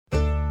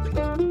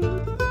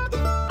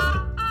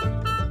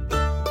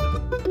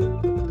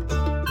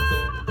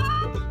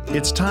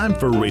It's time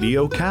for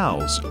Radio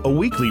Cows, a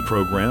weekly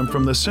program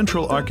from the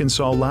Central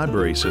Arkansas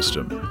Library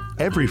System.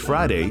 Every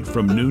Friday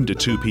from noon to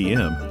 2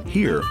 p.m.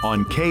 here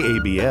on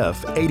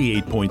KABF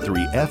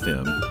 88.3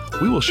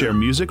 FM, we will share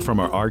music from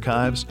our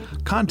archives,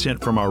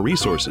 content from our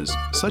resources,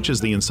 such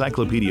as the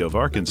Encyclopedia of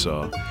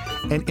Arkansas,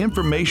 and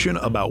information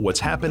about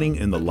what's happening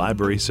in the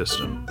library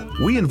system.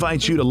 We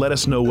invite you to let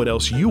us know what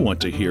else you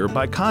want to hear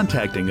by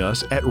contacting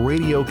us at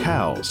Radio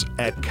Cows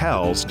at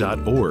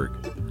cows.org.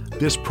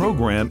 This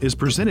program is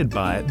presented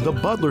by the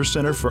Butler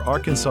Center for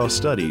Arkansas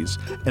Studies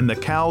and the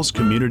Cows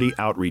Community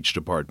Outreach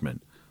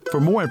Department. For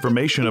more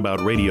information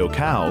about Radio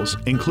Cows,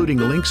 including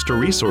links to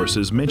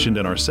resources mentioned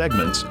in our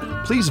segments,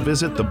 please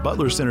visit the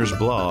Butler Center's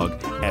blog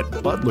at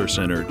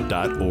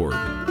butlercenter.org.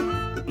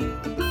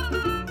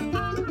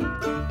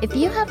 If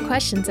you have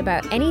questions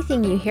about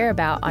anything you hear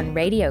about on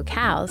Radio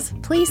Cows,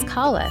 please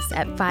call us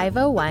at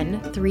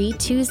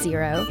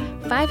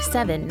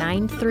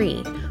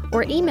 501-320-5793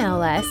 or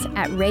email us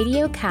at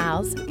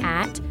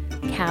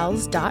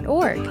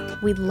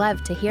radiocows@cows.org. We'd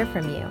love to hear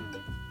from you.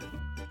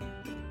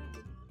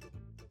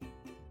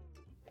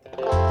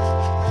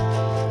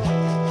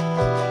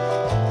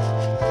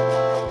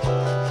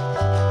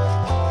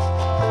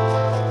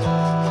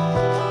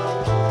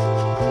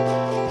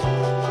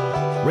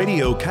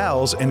 Radio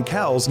Cows and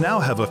Cows now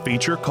have a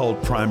feature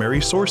called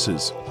Primary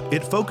Sources.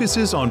 It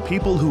focuses on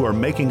people who are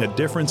making a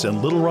difference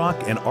in Little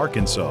Rock and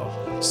Arkansas.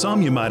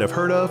 Some you might have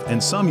heard of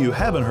and some you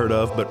haven't heard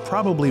of but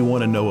probably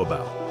want to know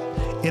about.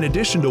 In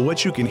addition to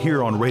what you can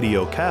hear on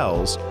Radio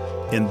Cows,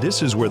 and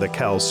this is where the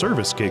Cows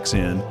service kicks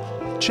in,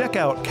 check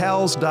out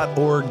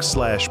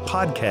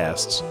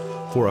cows.org/podcasts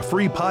for a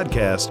free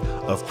podcast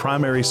of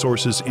Primary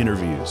Sources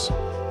interviews.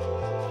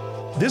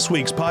 This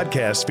week's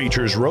podcast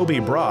features Roby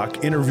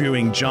Brock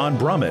interviewing John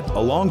Brummett, a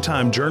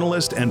longtime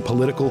journalist and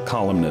political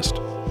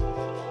columnist.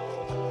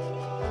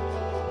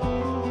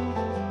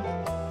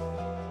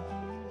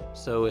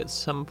 So at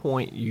some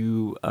point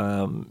you're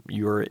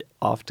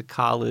off to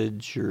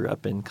college, you're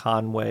up in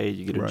Conway,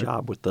 you get a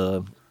job with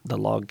the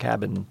Log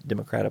Cabin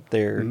Democrat up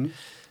there.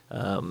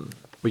 Mm-hmm.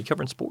 Were you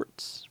covering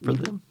sports for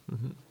them?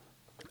 Mm-hmm.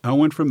 I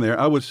went from there.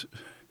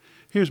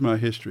 Here's my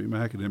history,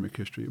 my academic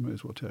history, I may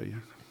as well tell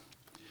you.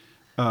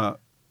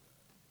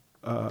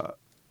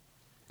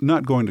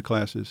 Not going to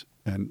classes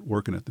and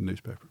working at the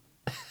newspaper.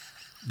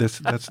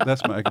 That's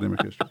my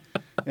academic history.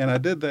 And I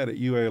did that at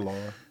UA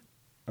Law.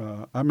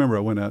 I remember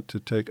I went out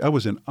I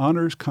was in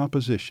honors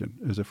composition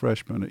as a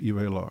freshman at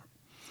UA Law,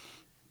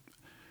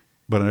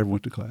 but I never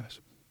went to class.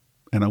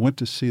 And I went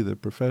to see the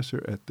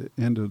professor at the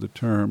end of the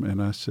term,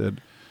 and I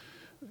said,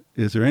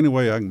 is there any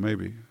way I can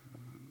maybe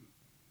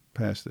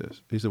pass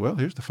this? He said, well,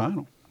 here's the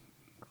final.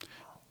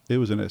 It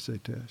was an essay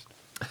test.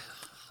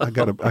 I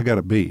got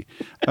a B.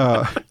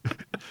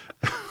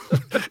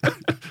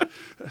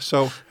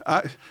 So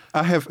I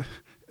have.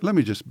 Let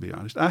me just be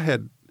honest.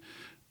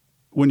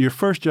 When your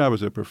first job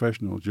as a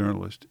professional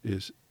journalist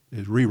is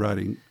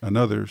rewriting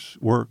another's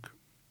work,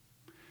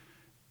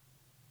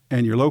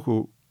 and your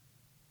local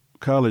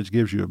college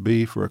gives you a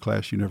B for a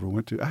class you never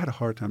went to, I had a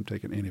hard time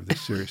taking any of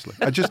this seriously.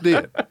 I just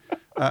did.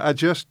 I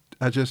just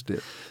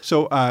did.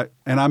 So I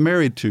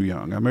married too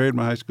young. I married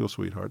my high school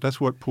sweetheart.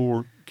 That's what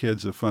poor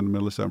kids of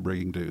fundamentalist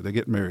upbringing do. They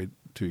get married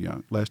too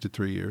young. Lasted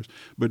 3 years.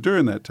 But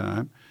during that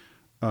time,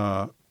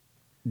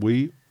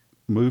 we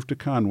moved to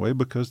Conway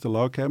because the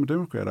Log Cabin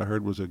Democrat, I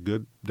heard, was a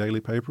good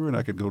daily paper, and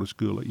I could go to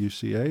school at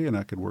UCA, and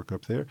I could work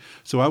up there.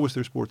 So I was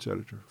their sports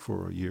editor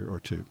for a year or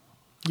two.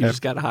 You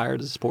just got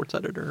hired as a sports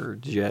editor, or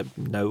did you have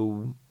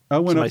no... I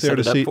went up there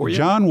to see.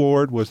 John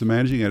Ward was the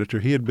managing editor.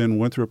 He had been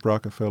Winthrop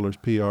Rockefeller's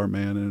PR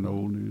man and an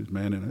old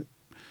newsman and a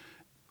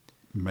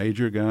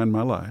major guy in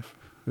my life,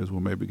 as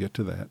we'll maybe get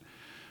to that.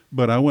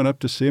 But I went up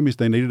to see him.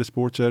 They needed a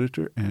sports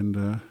editor,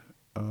 and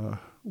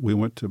we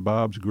went to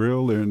Bob's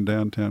Grill there in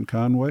downtown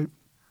Conway,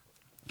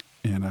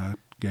 and I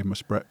gave him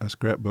a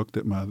scrapbook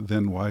that my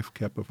then wife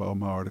kept of all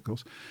my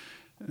articles.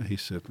 And he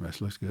said,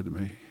 "That looks good to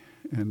me."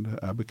 And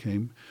I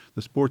became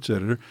the sports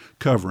editor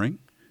covering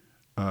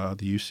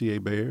the UCA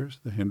Bears,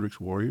 the Hendricks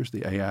Warriors,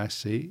 the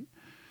AIC.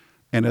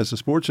 And as a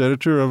sports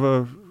editor of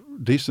a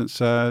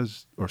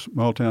decent-sized or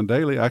small-town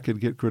daily, I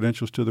could get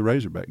credentials to the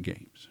Razorback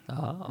games.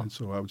 Oh. And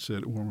so I would sit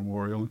at War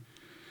Memorial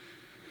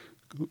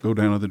and go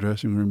down to the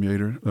dressing room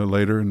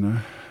later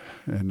and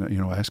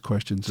ask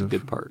questions of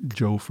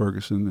Joe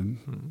Ferguson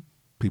and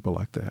people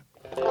like that.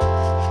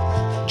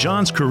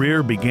 John's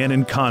career began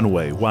in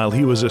Conway while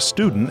he was a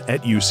student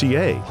at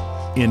UCA,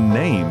 in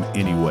name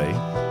anyway.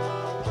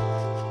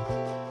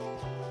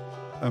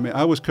 I mean,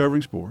 I was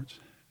covering sports,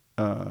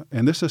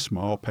 and this is a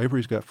small paper.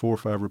 He's got 4 or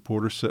 5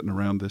 reporters sitting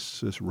around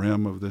this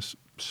rim of this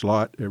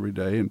slot every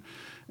day,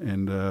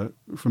 and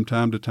from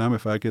time to time,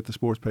 if I get the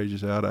sports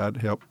pages out, I'd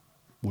help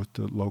with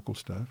the local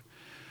stuff.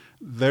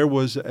 There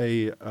was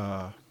a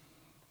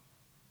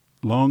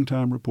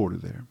long-time reporter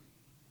there,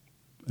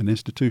 an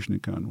institution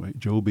in Conway,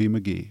 Joe B.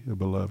 McGee, a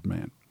beloved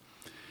man.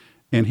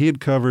 And he had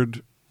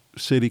covered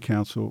city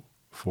council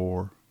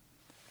for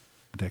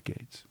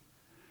decades.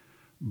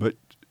 But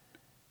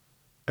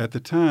at the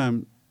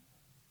time,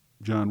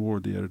 John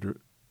Ward, the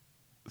editor,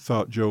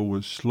 thought Joe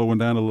was slowing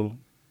down a little,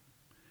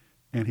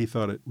 and he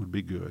thought it would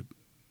be good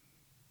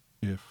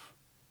if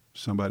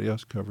somebody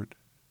else covered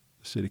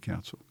the city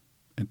council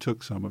and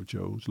took some of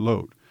Joe's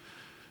load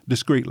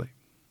discreetly.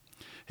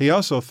 He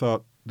also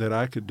thought that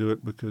I could do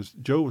it because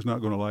Joe was not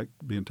going to like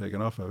being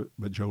taken off of it,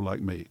 but Joe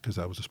liked me because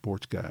I was a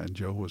sports guy, and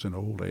Joe was an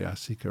old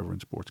AIC covering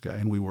sports guy,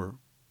 and we were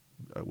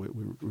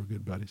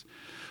good buddies.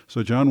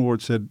 So John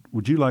Ward said,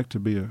 "Would you like to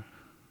be a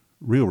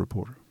real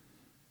reporter?"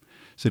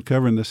 He said,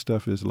 "Covering this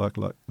stuff is a lot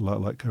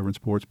like covering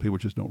sports. People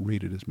just don't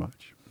read it as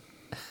much."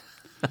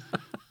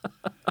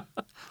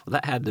 Well,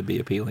 that had to be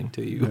appealing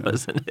to you,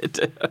 wasn't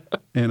it?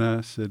 And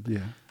I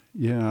said,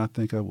 yeah, I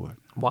think I would.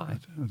 Why?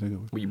 I think I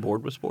would. Were you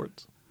bored with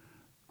sports?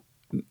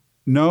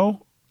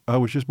 No, I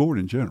was just bored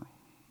in general.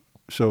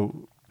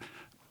 So,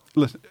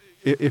 listen,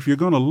 if you're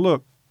going to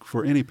look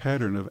for any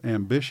pattern of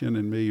ambition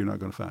in me, you're not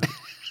going to find it.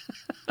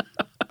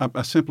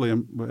 I simply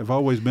have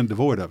always been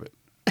devoid of it.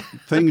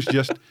 Things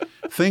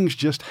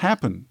just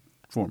happen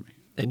for me.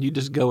 And you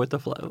just go with the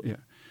flow. Yeah.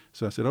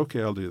 So I said,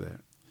 okay, I'll do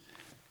that.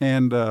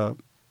 And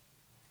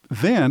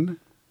then,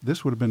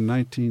 this would have been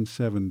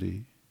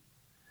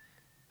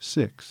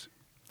 1976.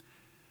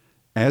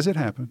 As it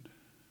happened,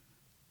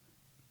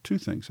 two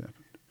things happened.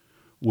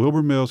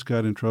 Wilbur Mills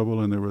got in trouble,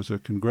 and there was a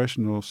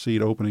congressional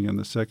seat opening in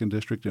the 2nd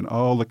District, and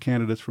all the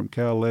candidates from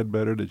Cal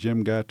Ledbetter to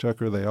Jim Guy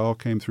Tucker, they all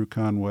came through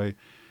Conway.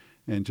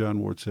 And John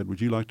Ward said,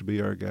 "Would you like to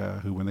be our guy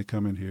who, when they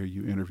come in here,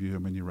 you interview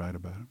them and you write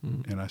about them?"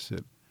 Mm-hmm. And I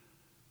said,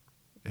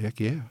 "Heck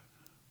yeah,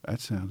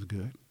 that sounds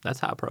good." That's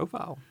high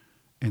profile.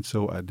 And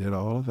so I did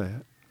all of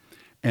that.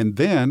 And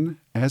then,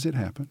 as it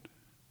happened,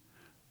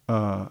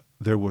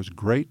 there was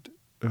great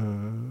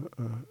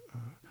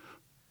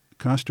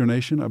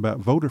consternation about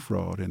voter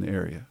fraud in the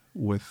area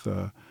with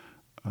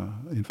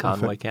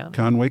Conway County.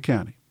 Conway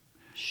County.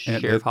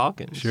 Sheriff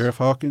Hawkins. Sheriff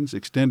Hawkins,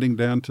 extending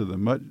down to the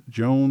Mutt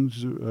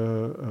Jones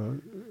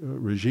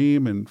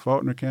regime in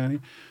Faulkner County.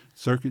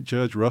 Circuit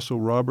Judge Russell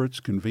Roberts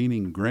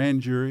convening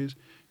grand juries.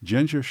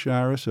 Ginger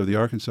Shiras of the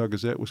Arkansas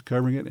Gazette was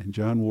covering it, and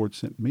John Ward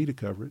sent me to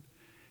cover it.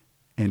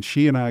 And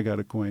she and I got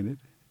acquainted,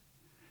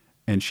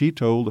 and she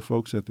told the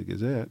folks at the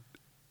Gazette,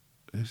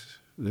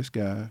 this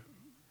guy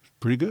is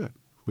pretty good.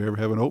 If we ever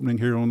have an opening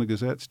here on the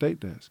Gazette state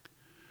desk,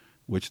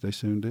 which they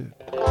soon did.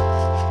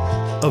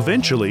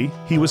 Eventually,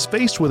 he was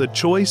faced with a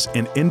choice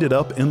and ended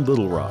up in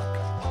Little Rock.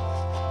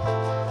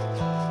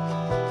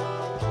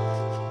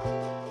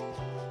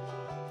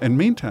 And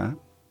meantime,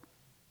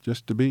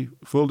 just to be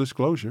full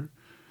disclosure,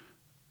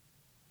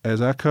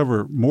 as I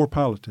cover more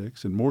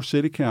politics and more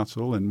city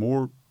council and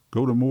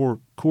go to more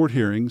court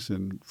hearings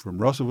and from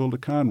Russellville to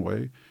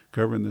Conway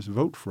covering this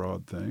vote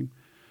fraud thing,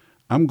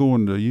 I'm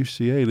going to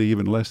UCA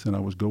even less than I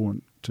was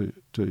going to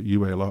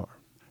ULR.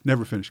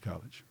 Never finished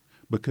college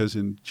because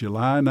in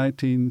July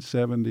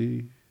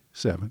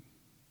 1977,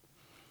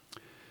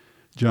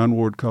 John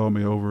Ward called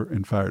me over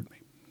and fired me.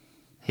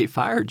 He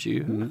fired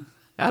you? Mm-hmm.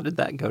 How did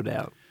that go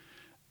down?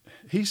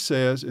 He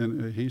says,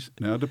 and he's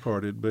now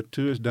departed, but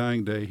to his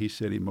dying day, he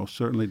said he most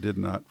certainly did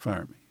not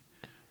fire me.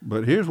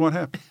 But here's what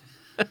happened.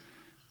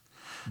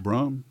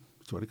 Brum,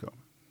 that's what he called me.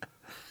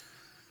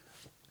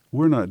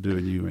 We're not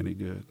doing you any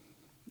good,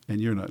 and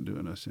you're not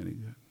doing us any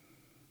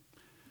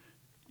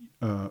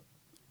good.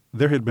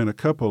 There had been a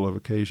couple of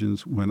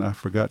occasions when I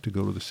forgot to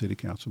go to the city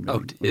council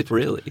meeting. Oh, it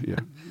really?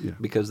 Yeah.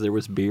 Because there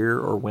was beer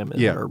or women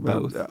or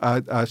both?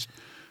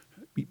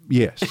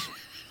 Yes,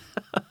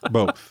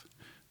 both.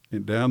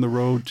 And down the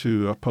road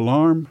to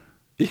Palermo.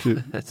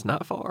 That's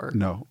not far.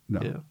 No.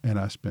 Yeah. And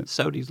I spent...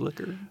 Sody's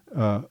Liquor?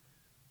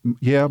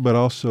 Yeah, but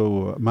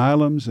also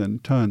Milam's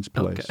and Tun's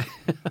Place.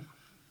 Okay.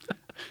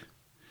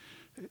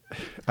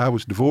 I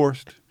was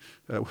divorced.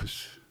 I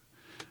was,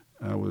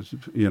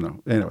 anyway,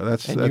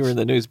 that's... And you were in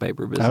the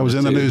newspaper business. I was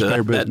in the too.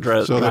 newspaper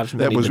business. So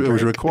it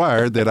was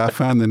required that I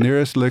find the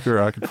nearest liquor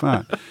I could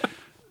find.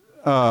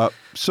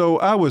 So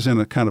I was in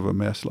a kind of a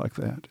mess like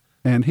that.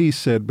 And he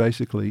said,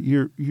 basically,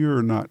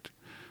 you're not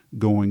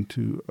going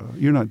to,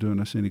 you're not doing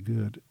us any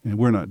good, and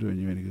we're not doing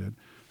you any good.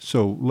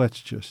 So let's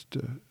just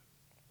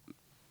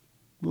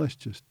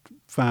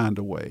find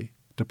a way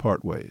to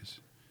part ways.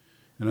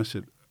 And I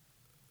said,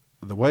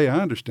 the way I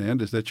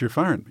understand is that you're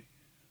firing me.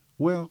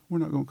 Well, we're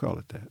not going to call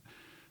it that.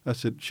 I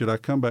said, should I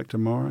come back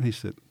tomorrow? And he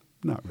said,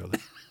 not really.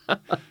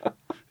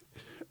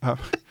 I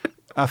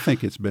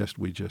think it's best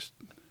we just...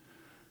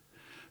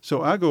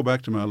 So I go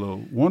back to my little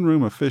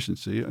one-room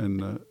efficiency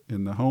in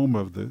the home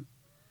of the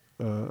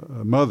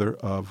mother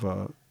of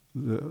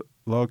the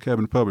log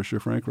cabin publisher,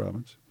 Frank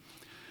Robbins.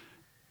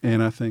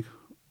 And I think,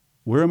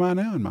 where am I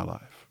now in my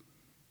life?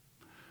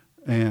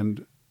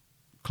 And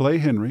Clay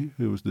Henry,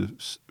 who was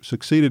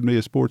succeeded me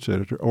as sports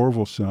editor,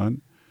 Orville's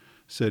son,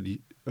 said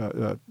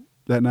that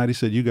night, he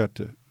said, you got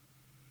to,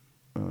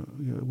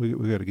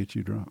 we got to get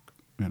you drunk.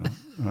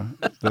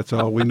 That's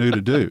all we knew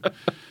to do.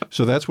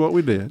 So that's what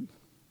we did,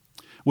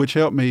 which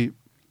helped me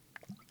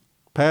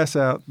pass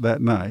out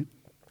that night.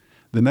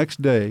 The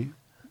next day,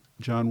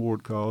 John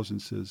Ward calls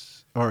and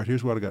says, all right,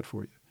 here's what I got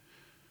for you.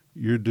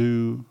 You're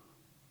due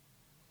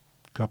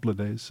a couple of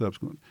days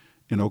subsequent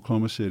in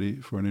Oklahoma City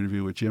for an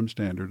interview with Jim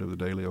Standard of the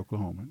Daily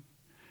Oklahoman.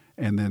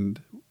 And then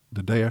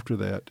the day after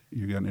that,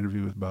 you got an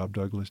interview with Bob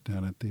Douglas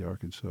down at the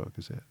Arkansas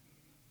Gazette.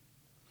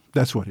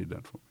 That's what he'd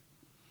done for me.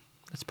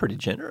 That's pretty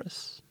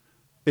generous.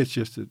 It's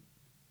the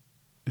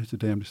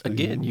damnedest thing.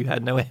 Again, you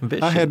had no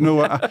ambition. I had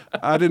no.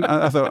 I didn't.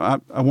 I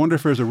thought. I wonder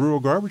if there's a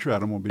rural garbage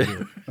route I'm going to be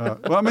there.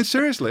 Well, I mean,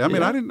 seriously. I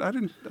mean, I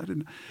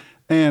didn't.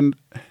 And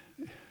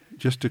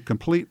just to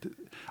complete,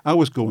 I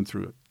was going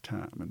through a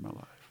time in my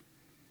life.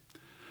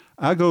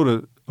 I go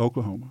to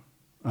Oklahoma.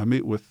 I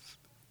meet with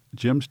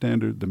Jim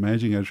Standard, the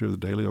managing editor of the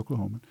Daily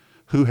Oklahoman,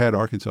 who had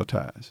Arkansas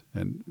ties,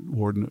 and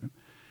Ward knew him.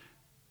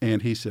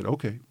 And he said,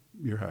 "Okay,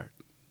 you're hired."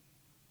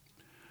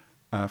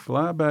 I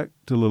fly back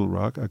to Little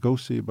Rock. I go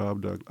see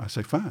Bob Douglas. I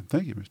say, fine,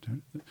 thank you, Mr.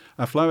 Turner.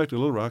 I fly back to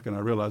Little Rock, and I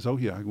realize, oh,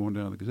 yeah, I'm going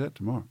down to the Gazette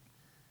tomorrow.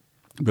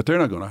 But they're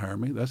not going to hire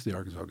me. That's the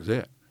Arkansas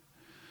Gazette.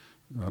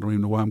 I don't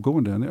even know why I'm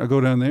going down there. I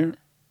go down there,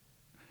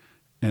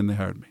 and they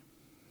hired me.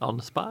 On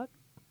the spot?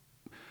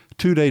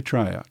 2-day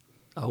tryout.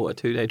 Oh, a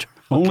 2-day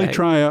tryout. Only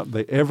tryout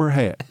they ever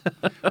had.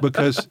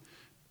 Because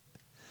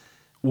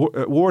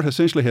Ward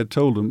essentially had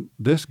told them,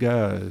 this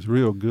guy is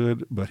real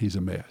good, but he's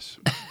a mess.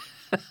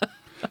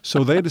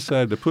 So they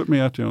decided to put me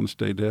out there on the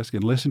state desk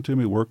and listen to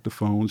me work the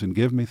phones and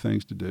give me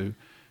things to do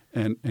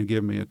and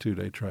give me a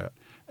 2-day tryout.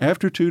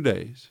 After 2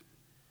 days,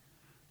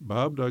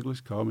 Bob Douglas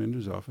called me into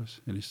his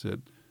office and he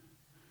said,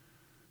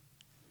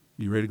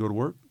 you ready to go to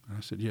work? And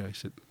I said, yeah. He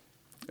said,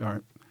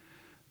 all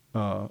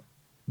right.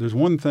 There's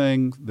one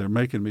thing they're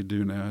making me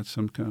do now. It's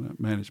some kind of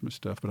management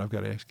stuff, but I've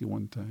got to ask you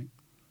one thing.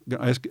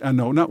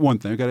 No, not one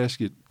thing. I've got to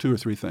ask you 2 or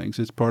 3 things.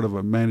 It's part of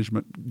a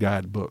management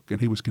guidebook, and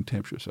he was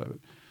contemptuous of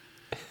it.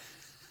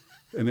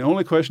 And the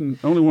only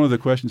one of the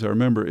questions I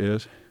remember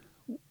is,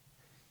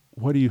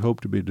 what do you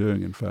hope to be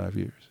doing in 5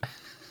 years?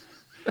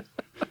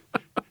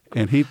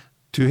 And he,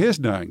 to his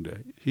dying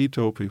day, he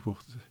told people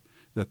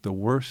that the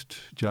worst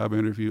job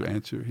interview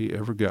answer he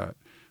ever got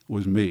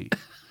was me,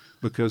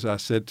 because I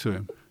said to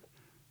him,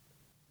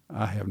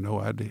 I have no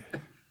idea.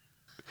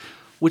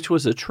 Which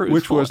was a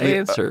truthful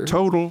answer.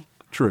 Total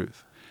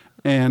truth.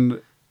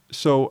 And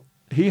so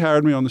he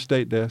hired me on the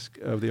state desk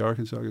of the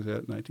Arkansas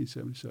Gazette in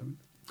 1977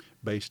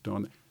 based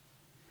on –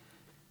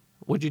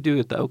 What'd you do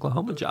at the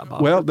Oklahoma job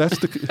offer? Well,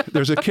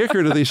 there's a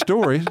kicker to these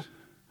stories,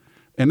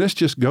 and this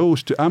just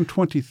goes to, I'm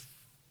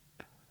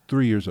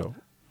 23 years old.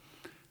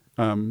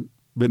 Been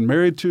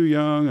married too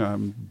young.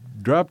 I'm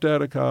dropped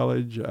out of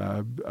college.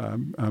 I've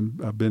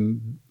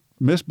been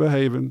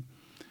misbehaving.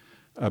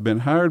 I've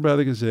been hired by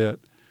the Gazette.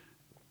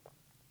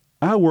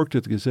 I worked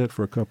at the Gazette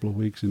for a couple of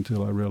weeks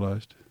until I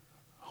realized,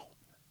 oh,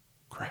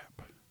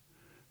 crap,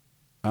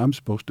 I'm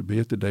supposed to be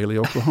at the Daily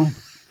Oklahoma.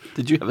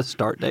 Did you have a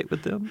start date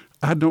with them?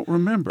 I don't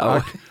remember.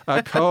 Oh.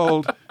 I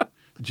called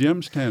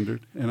Jim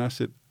Standard, and I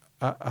said,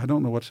 I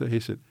don't know what to say.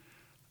 He said,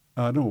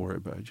 don't worry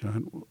about it,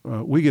 John.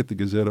 We get the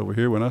Gazette over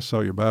here. When I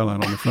saw your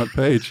byline on the front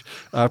page,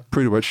 I'm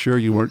pretty much sure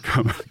you weren't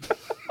coming.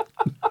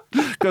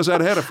 Because I'd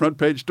had a front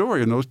page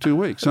story in those 2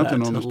 weeks, something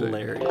That's on the stage.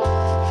 Hilarious.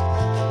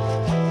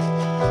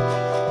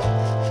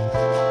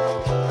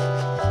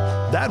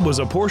 That was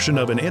a portion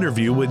of an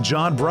interview with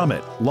John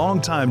Brummett,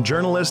 longtime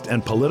journalist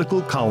and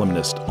political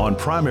columnist on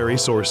Primary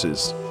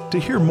Sources. To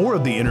hear more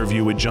of the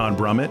interview with John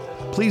Brummett,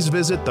 please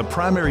visit the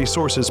Primary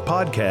Sources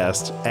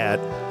podcast at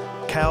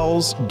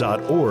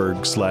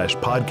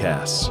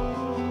cals.org/podcasts.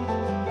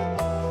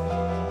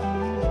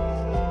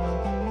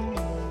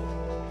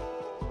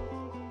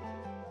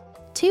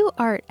 2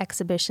 art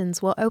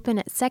exhibitions will open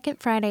at Second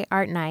Friday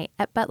Art Night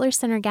at Butler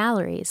Center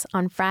Galleries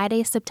on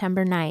Friday,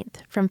 September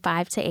 9th from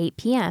 5 to 8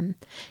 p.m.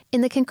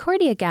 In the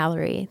Concordia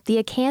Gallery, the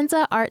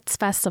Akansa Arts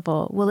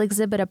Festival will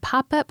exhibit a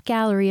pop-up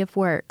gallery of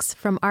works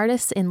from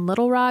artists in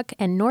Little Rock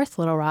and North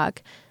Little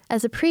Rock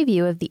as a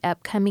preview of the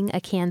upcoming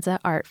Akansa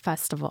Art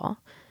Festival.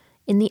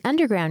 In the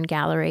Underground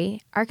Gallery,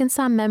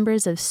 Arkansas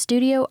members of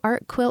Studio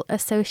Art Quilt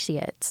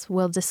Associates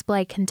will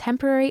display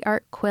contemporary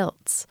art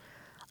quilts.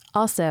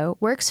 Also,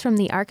 works from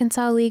the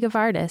Arkansas League of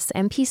Artists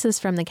and pieces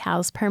from the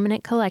CAL's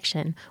permanent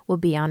collection will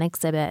be on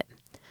exhibit.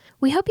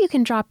 We hope you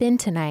can drop in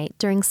tonight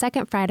during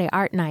Second Friday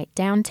Art Night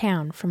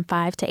downtown from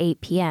 5 to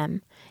 8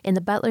 p.m. in the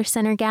Butler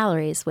Center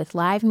Galleries with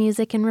live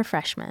music and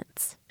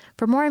refreshments.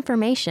 For more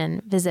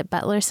information, visit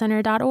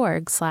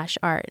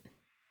butlercenter.org/art.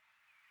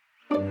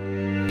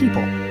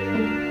 People,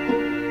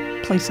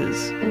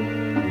 places,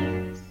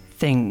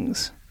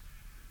 things,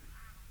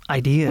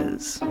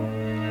 ideas,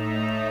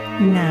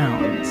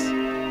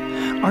 nouns.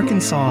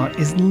 Arkansas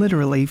is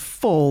literally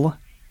full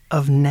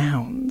of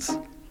nouns.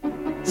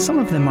 Some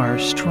of them are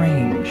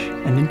strange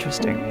and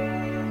interesting.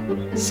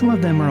 Some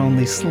of them are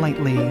only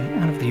slightly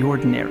out of the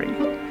ordinary,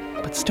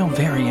 but still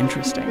very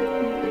interesting.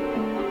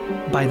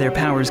 By their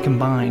powers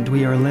combined,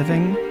 we are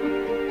living,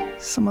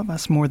 some of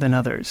us more than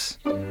others,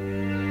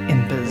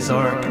 in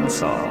bizarre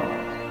Arkansas.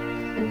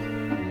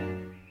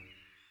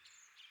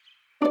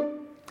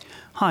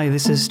 Hi,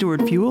 this is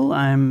Stuart Fuel.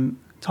 I'm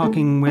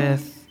talking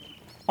with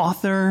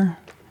author,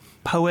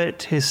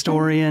 poet,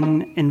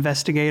 historian,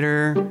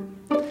 investigator,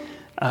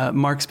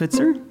 Mark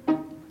Spitzer.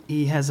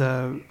 He has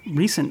a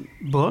recent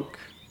book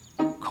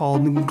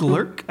called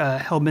Glurk,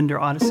 Hellbender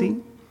Odyssey.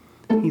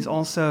 He's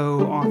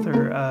also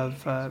author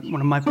of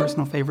one of my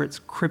personal favorites,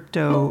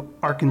 Crypto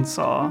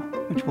Arkansas,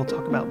 which we'll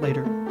talk about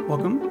later.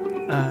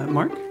 Welcome,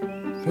 Mark.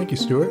 Thank you,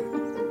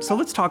 Stuart. So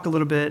let's talk a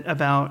little bit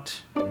about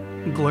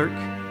Glurk.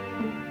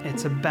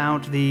 It's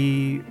about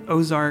the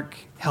Ozark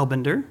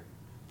Hellbender.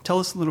 Tell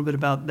us a little bit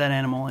about that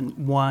animal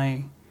and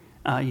why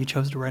you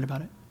chose to write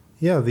about it.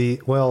 Yeah,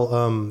 the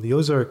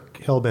Ozark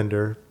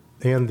Hellbender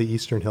and the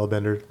Eastern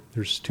Hellbender,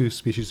 there's two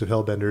species of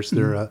Hellbenders.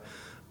 They're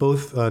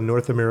both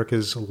North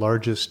America's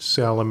largest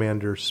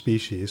salamander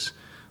species,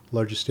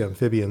 largest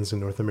amphibians in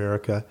North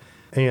America.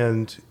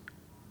 And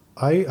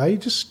I'm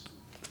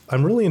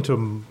really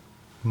into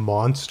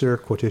monster,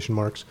 quotation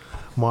marks,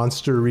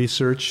 monster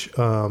research.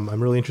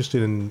 I'm really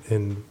interested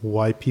in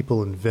why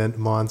people invent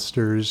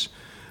monsters,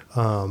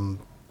 I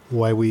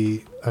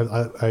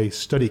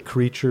study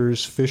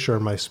creatures. Fish are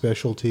my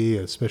specialty,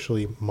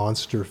 especially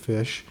monster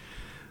fish,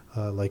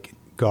 like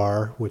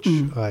gar, which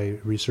I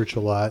research a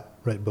lot,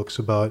 write books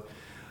about.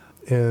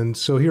 And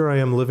so here I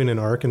am living in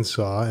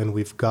Arkansas, and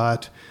we've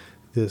got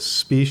this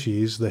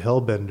species, the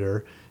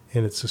hellbender,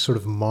 and it's a sort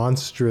of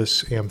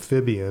monstrous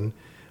amphibian,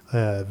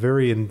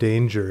 very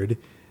endangered.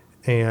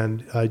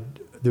 And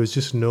there was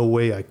just no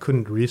way I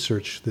couldn't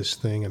research this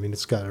thing. I mean,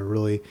 it's got a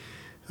really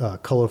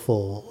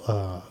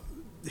colorful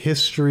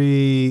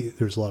history.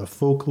 There's a lot of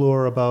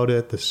folklore about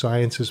it. The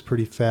science is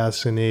pretty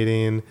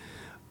fascinating.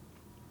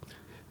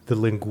 The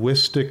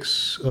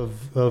linguistics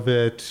of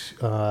it.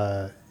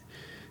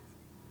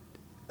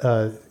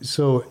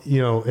 So,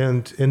 you know,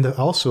 and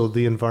also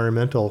the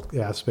environmental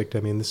aspect.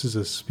 I mean, this is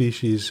a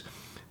species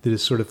that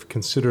is sort of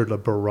considered a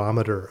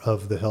barometer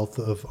of the health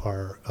of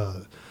our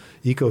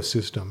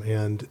ecosystem.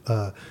 And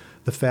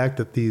the fact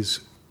that these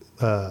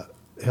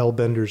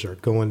hellbenders are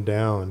going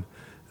down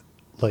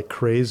like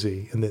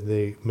crazy and that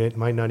they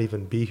might not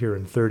even be here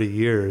in 30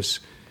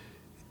 years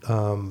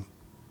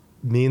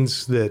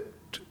means that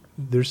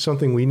there's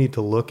something we need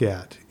to look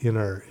at in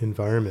our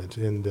environment.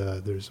 And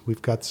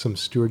we've got some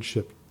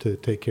stewardship to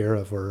take care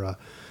of, or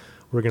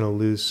we're going to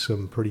lose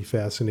some pretty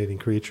fascinating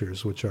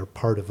creatures which are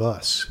part of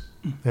us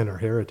and our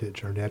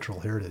heritage, our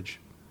natural heritage.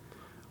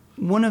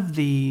 One of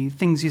the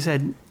things you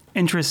said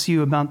interests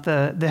you about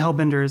the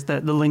hellbender is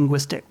the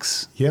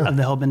linguistics of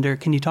the hellbender.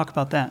 Can you talk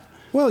about that?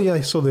 Well,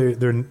 yeah. So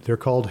they're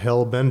called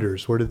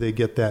hellbenders. Where did they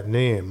get that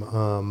name?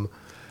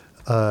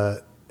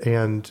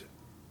 And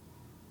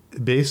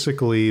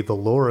basically, the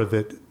lore of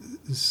it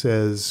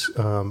says,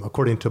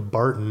 according to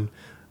Barton,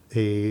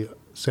 a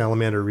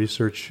salamander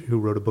researcher who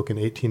wrote a book in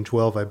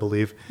 1812, I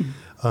believe.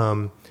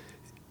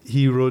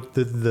 He wrote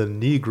the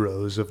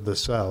Negroes of the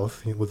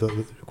South, with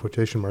the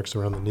quotation marks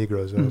around the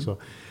Negroes also,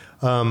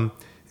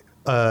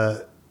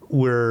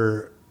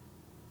 where,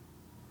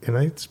 and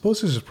I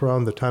suppose this is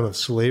around the time of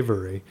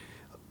slavery,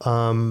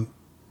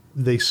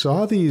 they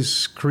saw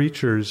these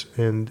creatures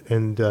and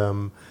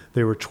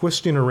they were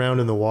twisting around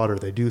in the water.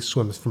 They do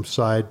swim from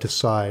side to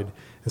side,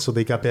 and so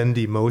they got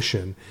bendy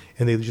motion,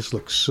 and they just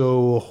look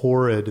so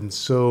horrid and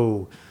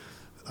so,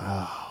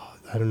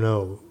 I don't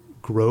know,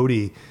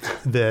 grody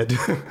that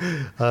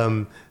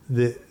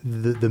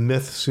the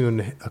myth soon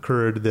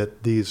occurred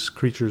that these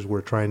creatures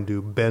were trying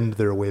to bend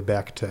their way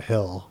back to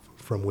hell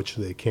from which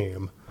they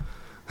came.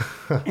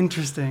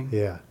 Interesting.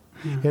 Yeah.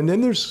 And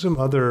then there's some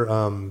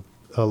other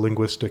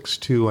linguistics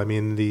too. I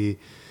mean,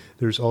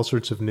 there's all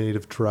sorts of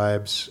native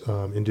tribes,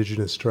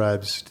 indigenous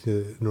tribes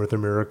to North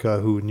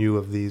America who knew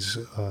of these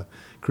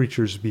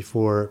creatures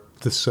before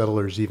the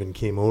settlers even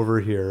came over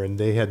here, and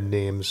they had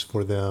names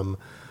for them.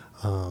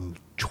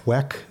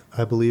 Chwek,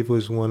 I believe,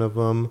 was one of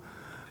them.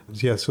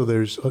 Yeah, so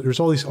there's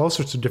all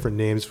sorts of different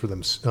names for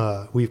them.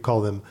 We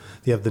call them.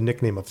 They have the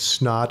nickname of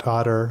snot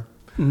otter.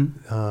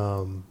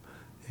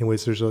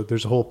 Anyways, there's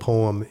a whole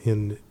poem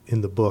in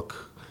the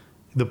book.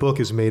 The book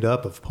is made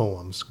up of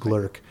poems,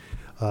 Glurk,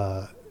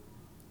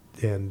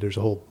 and there's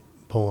a whole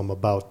poem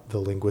about the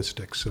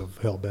linguistics of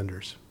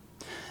hellbenders.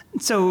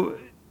 So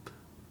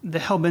the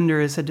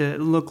hellbender is said to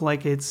look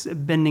like it's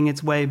bending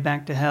its way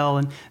back to hell,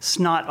 and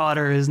snot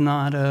otter is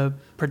not a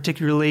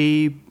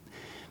particularly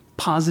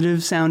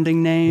positive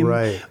sounding name.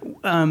 Right.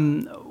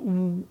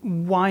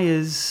 Why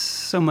is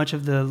so much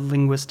of the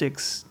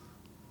linguistics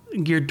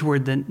geared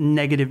toward the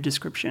negative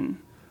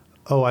description?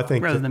 Oh, I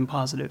think rather than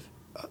positive.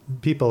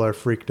 People are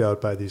freaked out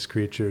by these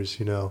creatures,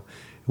 you know,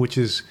 which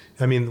is,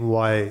 I mean,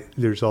 why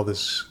there's all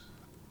this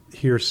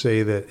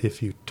hearsay that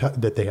if you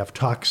that they have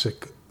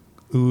toxic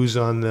ooze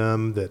on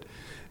them, that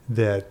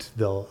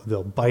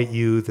they'll bite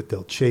you, that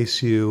they'll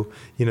chase you.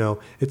 You know,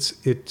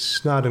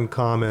 it's not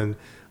uncommon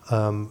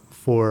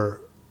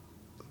for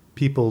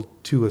people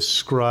to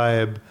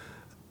ascribe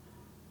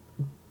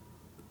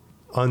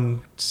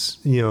names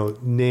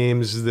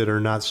that are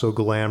not so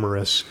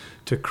glamorous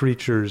to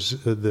creatures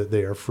that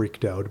they are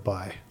freaked out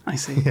by. I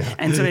see. Yeah.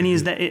 And so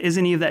is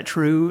any of that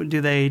true?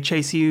 Do they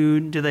chase you?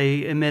 Do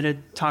they emit a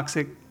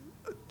toxic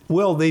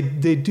Well, they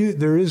do.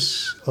 There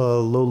is a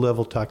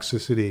low-level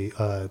toxicity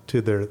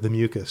to the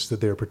mucus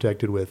that they're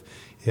protected with,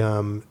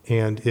 and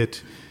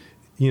it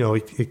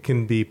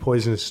can be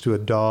poisonous to a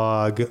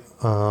dog.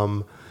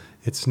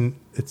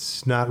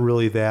 It's not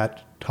really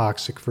that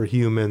toxic for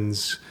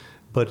humans,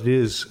 but it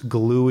is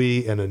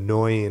gluey and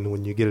annoying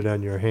when you get it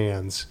on your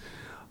hands.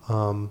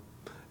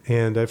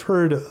 And I've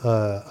heard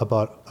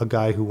about a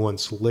guy who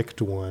once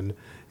licked one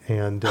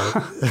and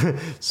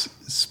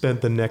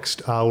spent the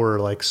next hour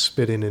like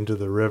spitting into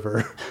the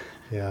river.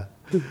 Yeah.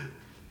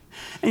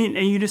 And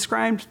you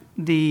described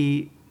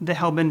the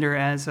hellbender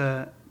as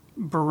a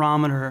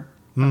barometer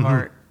of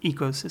our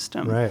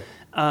ecosystem. Right.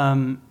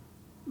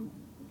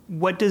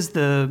 What does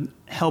the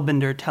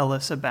hellbender tell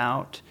us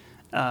about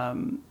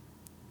the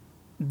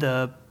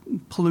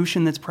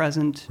pollution that's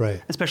present,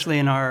 right, especially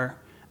in our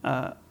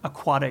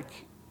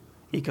aquatic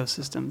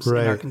ecosystems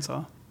right. in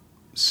Arkansas?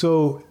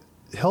 So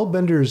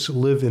hellbenders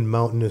live in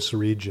mountainous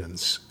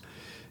regions,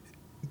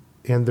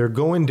 and they're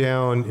going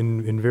down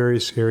in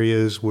various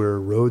areas where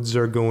roads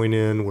are going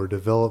in, where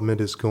development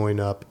is going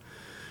up,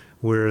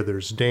 where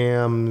there's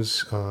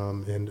dams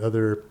and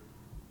other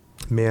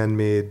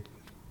man-made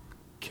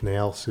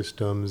canal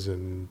systems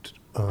and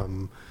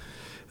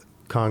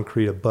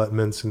concrete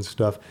abutments and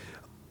stuff.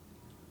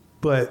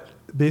 But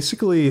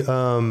basically,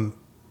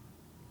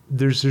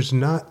 there's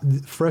not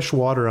fresh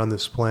water on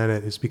this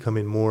planet is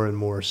becoming more and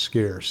more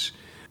scarce.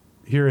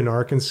 Here in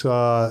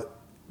Arkansas,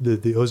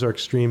 the Ozark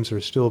streams are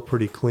still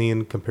pretty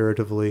clean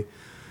comparatively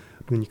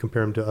when you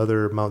compare them to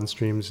other mountain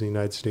streams in the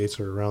United States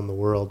or around the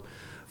world.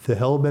 The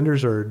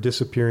hellbenders are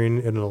disappearing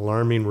at an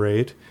alarming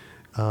rate.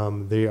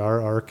 They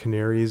are our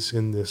canaries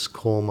in this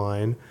coal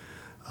mine.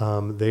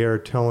 They are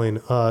telling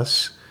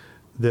us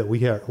that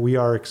we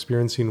are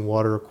experiencing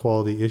water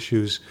quality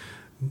issues,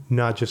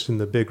 not just in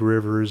the big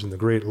rivers and the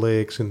Great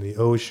Lakes and the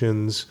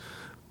oceans,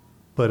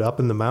 but up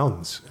in the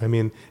mountains. I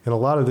mean, and a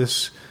lot of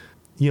this,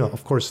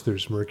 of course,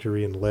 there's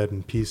mercury and lead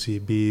and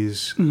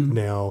PCBs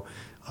now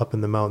up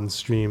in the mountain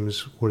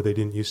streams where they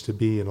didn't used to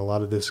be, and a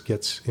lot of this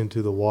gets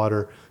into the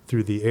water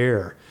through the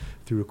air,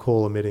 through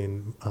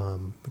coal-emitting,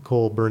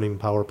 coal-burning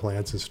power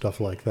plants and stuff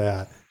like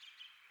that.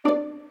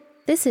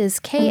 This is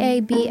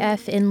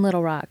KABF in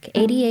Little Rock,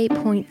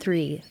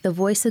 88.3, the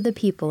voice of the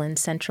people in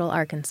Central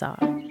Arkansas.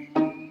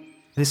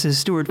 This is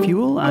Stuart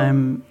Fuel.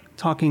 I'm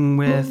talking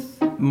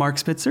with Mark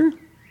Spitzer.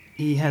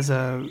 He has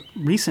a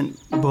recent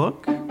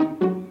book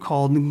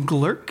called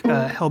Glurk,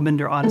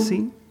 Hellbender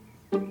Odyssey.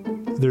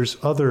 There's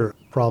other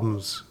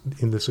problems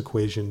in this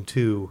equation,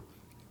 too.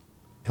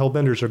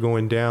 Hellbenders are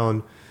going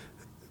down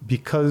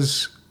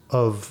because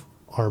of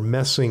our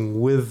messing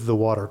with the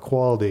water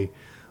quality,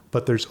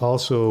 but there's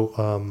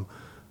also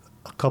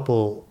a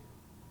couple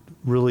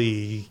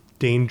really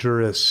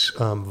dangerous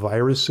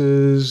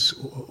viruses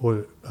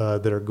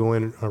that are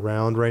going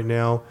around right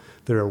now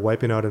that are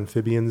wiping out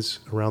amphibians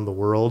around the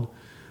world.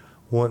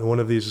 One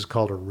of these is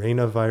called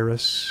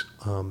arenavirus.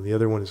 The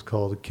other one is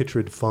called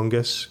chytrid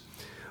fungus.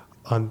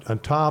 On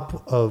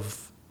top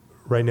of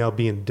right now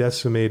being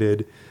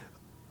decimated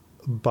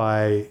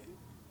by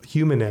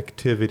human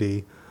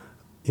activity,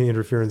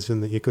 interference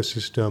in the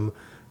ecosystem,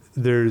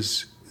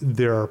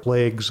 there are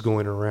plagues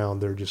going around.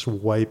 They're just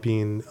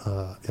wiping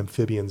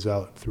amphibians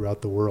out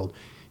throughout the world.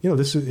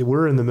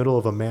 We're in the middle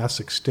of a mass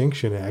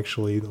extinction,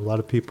 actually. A lot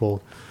of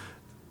people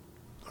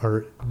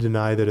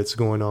deny that it's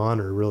going on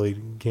or really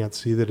can't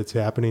see that it's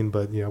happening,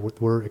 but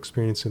we're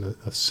experiencing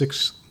a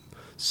sixth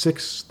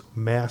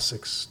mass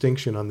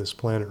extinction on this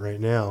planet right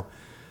now.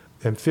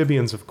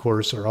 Amphibians, of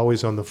course, are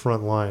always on the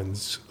front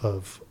lines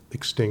of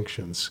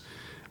extinctions.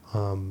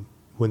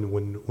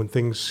 When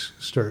things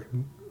start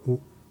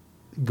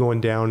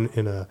going down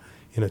in a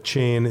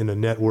chain, in a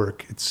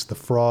network, it's the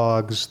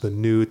frogs, the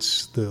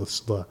newts,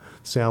 the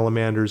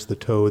salamanders, the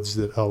toads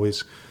that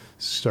always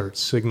start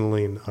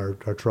signaling our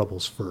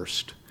troubles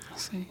first. I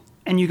see.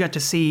 And you got to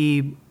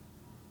see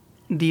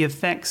the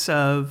effects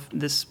of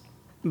this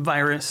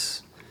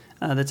virus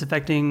that's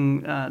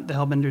affecting the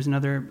hellbenders and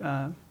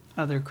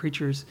other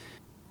creatures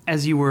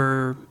as you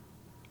were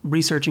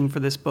researching for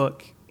this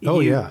book.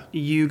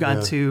 You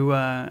got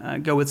to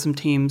go with some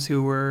teams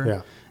who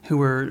were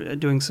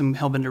doing some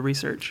hellbender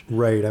research.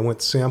 Right. I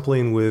went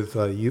sampling with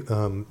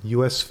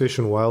U.S. Fish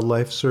and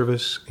Wildlife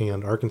Service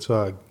and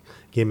Arkansas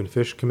Game and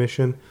Fish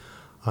Commission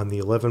on the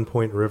 11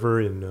 Point River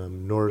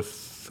in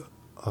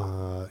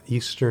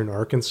northeastern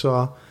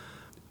Arkansas.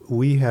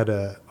 We had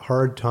a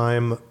hard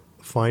time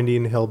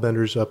finding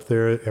hellbenders up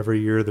there. Every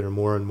year they're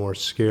more and more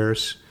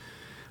scarce.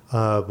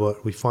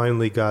 But we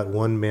finally got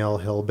one male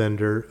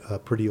hellbender, a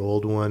pretty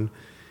old one.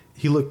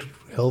 He looked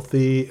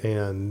healthy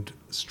and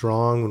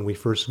strong when we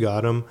first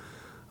got him,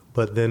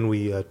 but then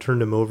we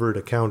turned him over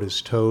to count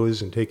his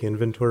toes and take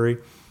inventory,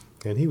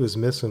 and he was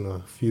missing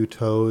a few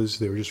toes.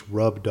 They were just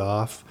rubbed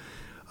off.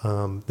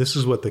 This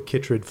is what the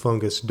chytrid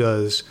fungus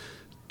does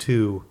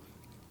to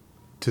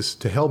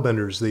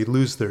hellbenders. They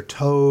lose their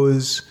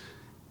toes,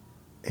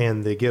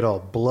 and they get all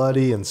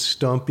bloody and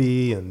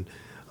stumpy, and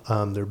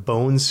their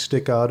bones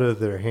stick out of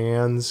their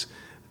hands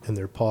and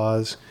their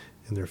paws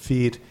and their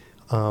feet.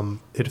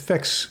 It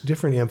affects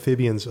different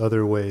amphibians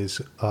other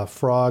ways.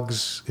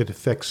 Frogs, it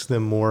affects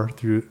them more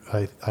through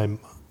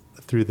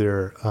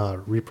their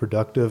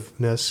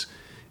reproductiveness,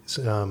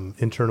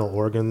 internal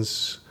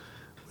organs.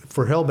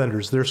 For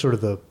hellbenders, they're sort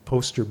of the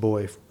poster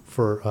boy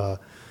for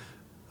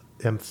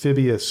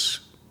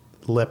amphibious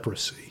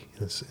leprosy,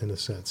 in a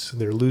sense.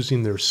 They're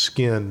losing their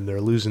skin,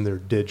 they're losing their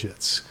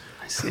digits.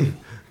 I see.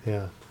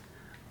 Yeah.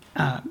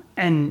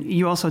 And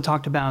you also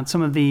talked about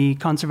some of the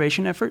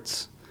conservation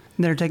efforts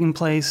that are taking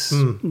place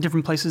in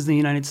different places in the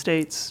United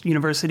States,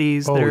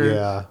 universities that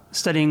are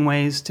studying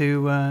ways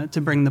to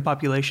bring the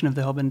population of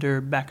the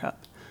hellbender back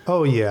up.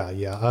 Oh, yeah.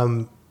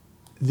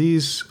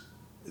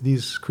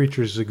 These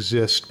creatures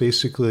exist.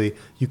 Basically,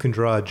 you can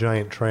draw a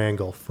giant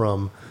triangle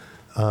from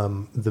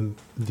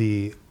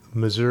the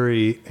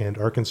Missouri and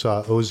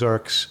Arkansas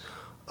Ozarks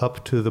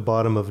up to the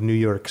bottom of New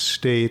York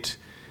State,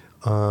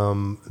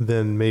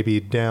 then maybe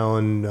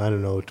down, I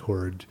don't know,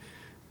 toward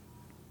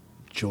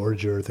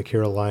Georgia or the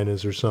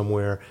Carolinas or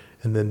somewhere,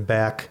 and then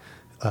back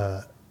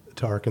to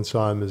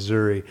Arkansas and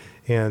Missouri.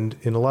 And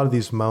in a lot of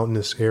these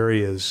mountainous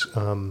areas,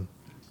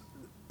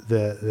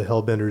 the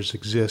hellbenders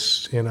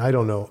exist, and I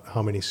don't know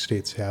how many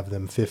states have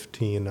them,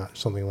 15,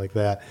 something like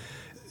that.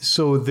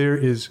 So there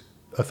is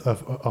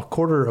a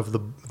quarter of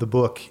the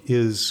book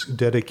is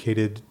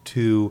dedicated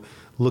to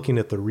looking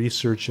at the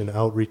research and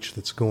outreach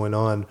that's going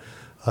on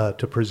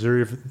to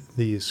preserve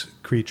these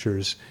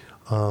creatures.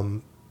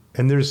 And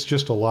there's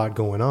just a lot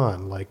going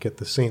on, like at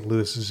the St.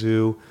 Louis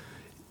Zoo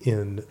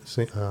in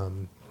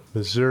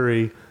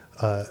Missouri.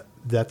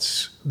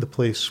 That's the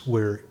place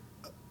where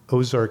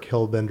Ozark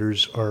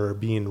hellbenders are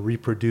being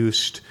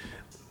reproduced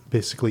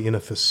basically in a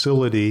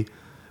facility,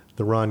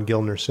 the Ron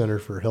Gellner Center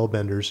for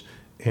Hellbenders,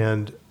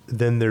 and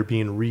then they're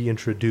being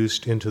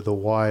reintroduced into the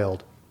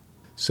wild.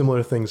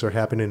 Similar things are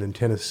happening in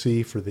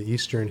Tennessee for the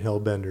Eastern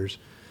hellbenders.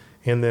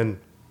 And then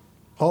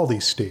all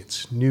these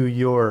states, New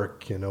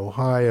York and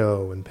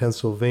Ohio and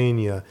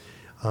Pennsylvania,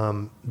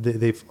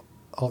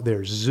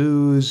 there's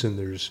zoos and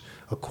there's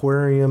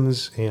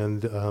aquariums,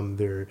 and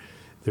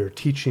they're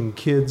teaching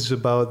kids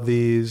about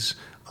these.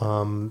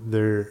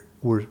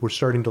 We're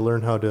starting to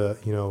learn how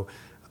to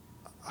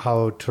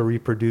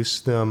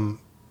reproduce them,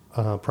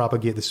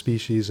 propagate the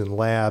species in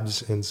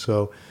labs, and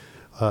so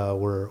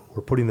we're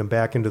putting them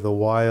back into the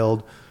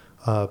wild.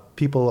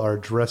 People are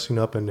dressing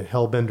up in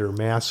hellbender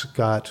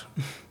mascot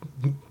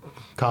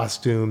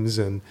costumes,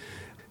 and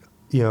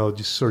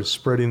just sort of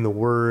spreading the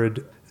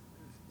word.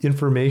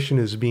 Information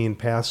is being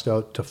passed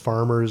out to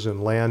farmers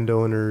and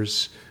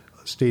landowners.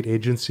 State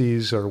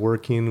agencies are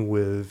working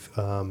with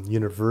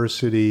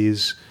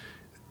universities.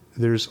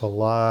 There's a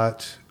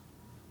lot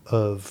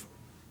of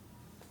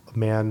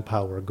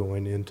manpower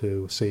going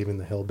into saving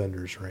the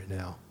hellbenders right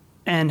now.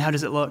 And how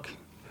does it look?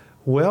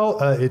 Well,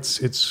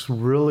 it's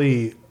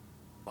really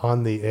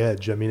on the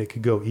edge. I mean, it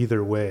could go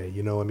either way.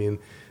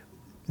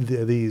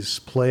 These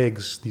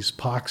plagues, these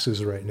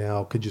poxes right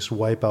now could just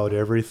wipe out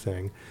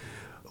everything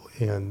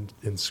and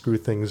screw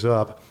things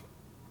up,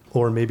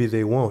 or maybe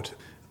they won't.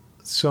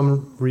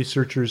 Some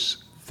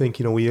researchers think,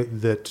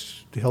 that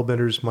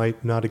hellbenders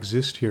might not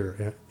exist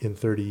here in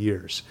 30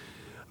 years.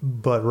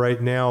 But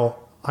right now,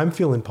 I'm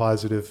feeling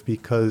positive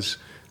because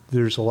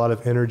there's a lot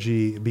of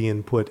energy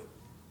being put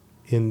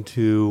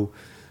into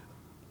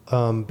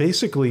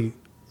basically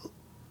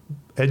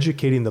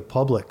educating the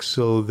public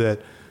so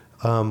that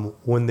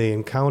when they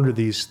encounter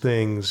these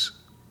things,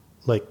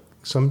 like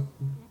some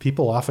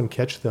people often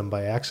catch them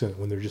by accident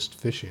when they're just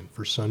fishing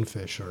for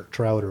sunfish or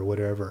trout or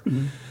whatever.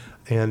 Mm-hmm.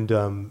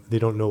 And they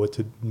don't know what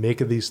to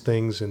make of these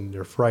things, and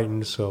they're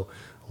frightened. So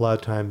a lot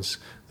of times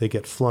they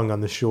get flung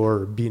on the shore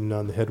or beaten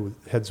on the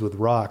heads with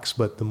rocks.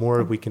 But the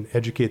more we can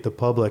educate the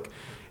public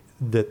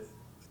that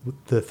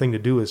the thing to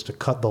do is to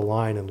cut the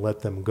line and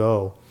let them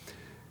go,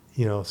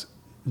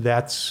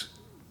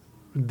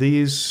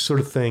 these sort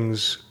of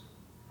things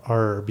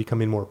are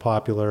becoming more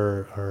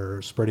popular,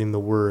 are spreading the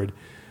word.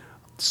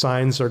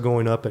 Signs are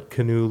going up at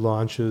canoe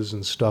launches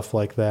and stuff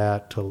like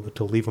that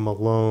to leave them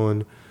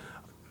alone.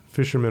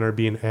 Fishermen are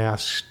being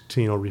asked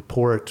to,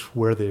 report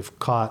where they've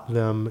caught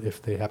them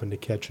if they happen to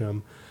catch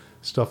them,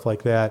 stuff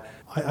like that.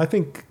 I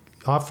think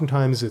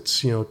oftentimes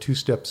it's, 2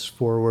 steps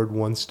forward,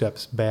 1 step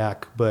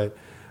back. But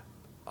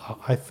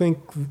I think,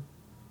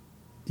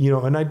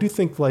 and I do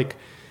think like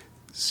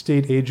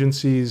state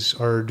agencies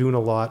are doing a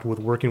lot with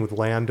working with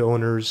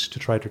landowners to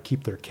try to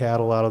keep their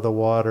cattle out of the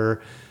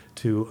water,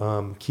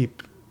 to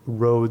keep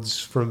roads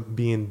from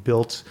being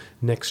built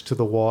next to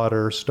the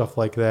water, stuff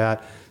like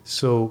that.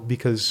 So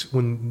because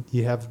when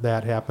you have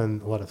that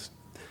happen, a lot of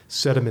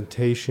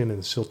sedimentation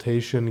and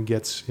siltation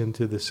gets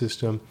into the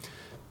system.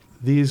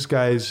 These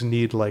guys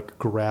need like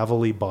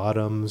gravelly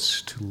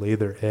bottoms to lay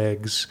their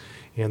eggs,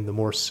 and the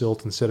more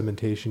silt and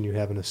sedimentation you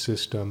have in a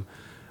system,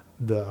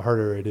 the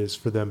harder it is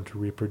for them to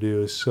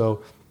reproduce.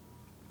 So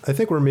I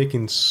think we're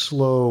making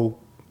slow,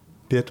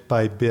 bit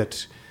by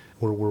bit,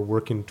 where we're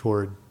working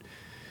toward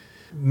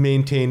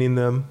maintaining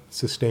them,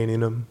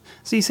 sustaining them.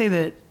 So you say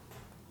that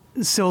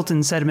silt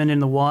and sediment in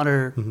the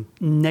water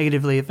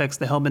negatively affects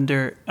the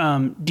Hellbender.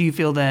 Do you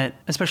feel that,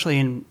 especially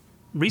in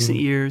recent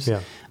years,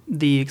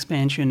 the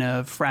expansion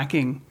of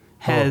fracking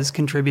has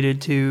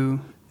contributed to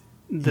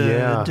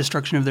the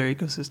destruction of their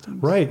ecosystems?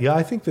 Right. Yeah,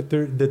 I think that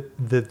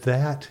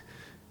that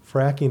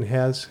fracking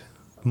has,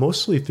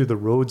 mostly through the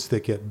roads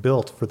that get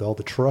built for all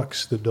the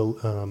trucks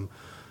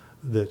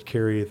that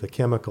carry the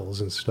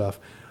chemicals and stuff.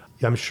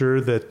 I'm sure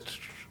that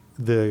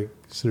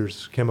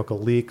there's chemical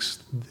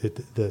leaks.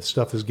 The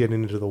stuff is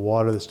getting into the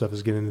water. The stuff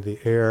is getting into the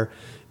air.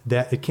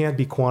 That it can't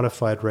be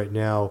quantified right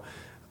now.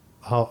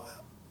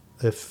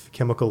 If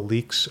chemical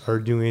leaks are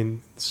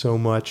doing so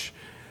much,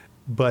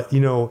 but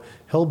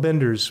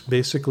hellbenders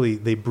basically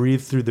they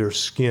breathe through their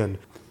skin.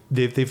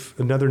 They've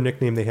another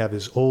nickname they have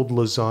is old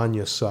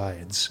lasagna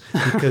sides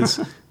because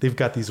they've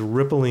got these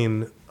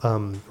rippling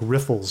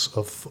riffles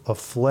of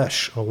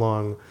flesh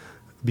along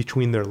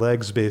between their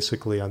legs,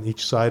 basically on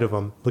each side of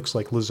them. Looks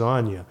like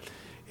lasagna,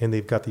 and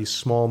they've got these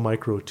small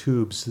micro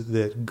tubes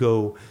that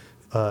go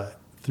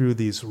through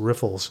these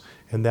riffles,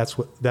 and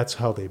that's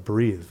how they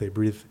breathe. They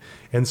breathe,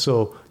 and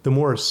so the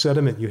more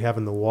sediment you have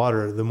in the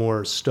water, the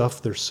more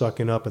stuff they're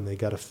sucking up, and they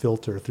got to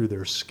filter through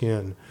their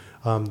skin.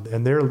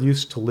 And they're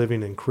used to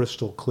living in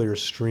crystal clear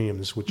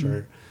streams, which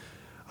are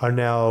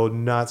now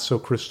not so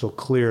crystal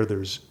clear.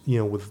 There's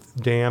with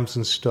dams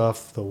and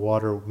stuff, the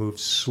water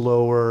moves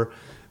slower,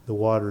 the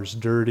water's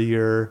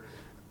dirtier.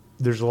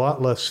 There's a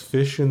lot less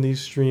fish in these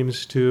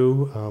streams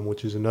too,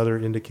 which is another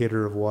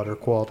indicator of water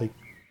quality.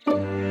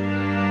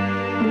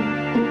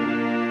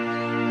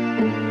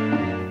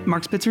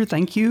 Mark Spitzer,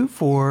 thank you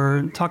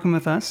for talking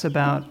with us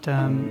about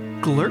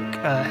Glurk,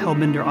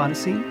 Hellbender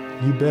Odyssey.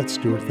 You bet,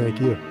 Stuart. Thank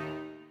you.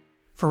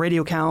 For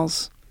Radio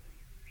Cows,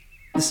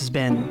 this has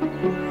been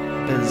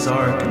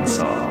Bizarre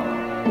Arkansas.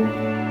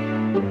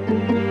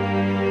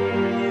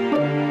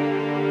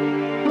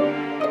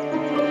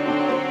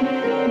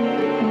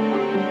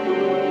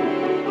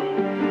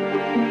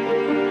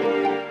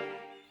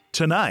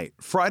 Tonight,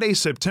 Friday,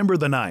 September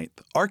the 9th,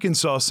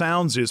 Arkansas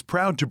Sounds is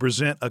proud to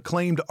present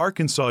acclaimed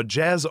Arkansas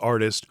jazz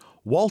artist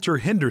Walter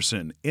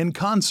Henderson in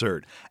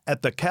concert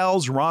at the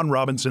Cowles Ron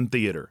Robinson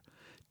Theater.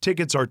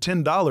 Tickets are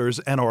 $10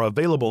 and are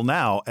available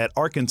now at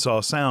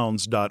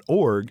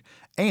arkansassounds.org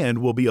and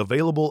will be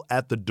available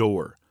at the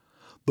door.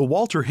 The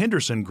Walter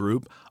Henderson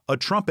Group, a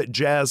trumpet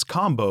jazz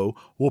combo,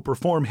 will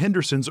perform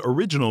Henderson's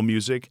original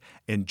music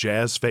and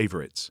jazz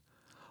favorites.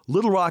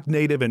 Little Rock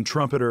native and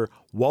trumpeter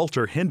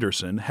Walter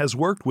Henderson has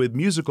worked with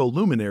musical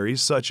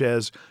luminaries such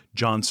as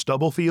John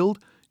Stubblefield,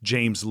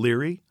 James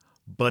Leary,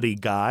 Buddy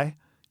Guy,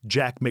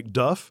 Jack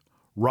McDuff,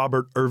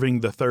 Robert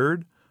Irving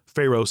III,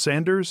 Pharoah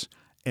Sanders,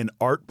 and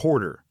Art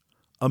Porter.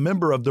 A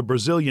member of the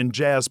Brazilian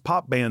jazz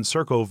pop band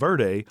Circo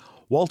Verde,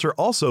 Walter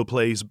also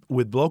plays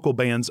with local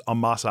bands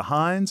Amasa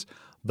Hines,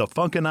 the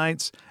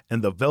Funkanites,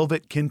 and the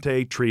Velvet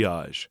Kente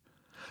Triage.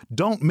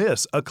 Don't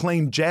miss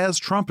acclaimed jazz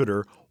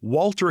trumpeter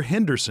Walter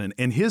Henderson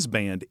and his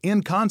band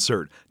in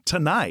concert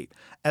tonight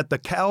at the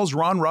Cowles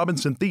Ron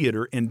Robinson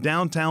Theater in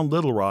downtown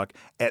Little Rock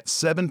at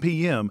 7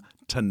 p.m.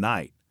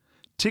 tonight.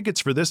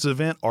 Tickets for this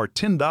event are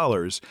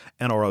 $10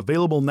 and are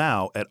available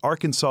now at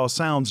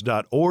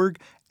arkansassounds.org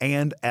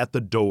and at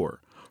the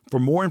door. For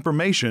more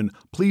information,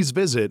 please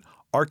visit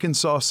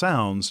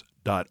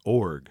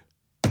arkansassounds.org.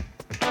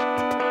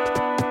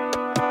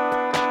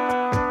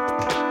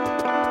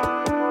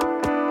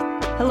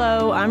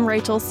 Hello, I'm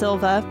Rachel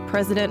Silva,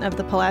 president of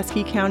the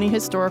Pulaski County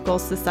Historical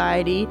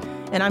Society,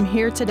 and I'm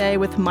here today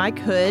with Mike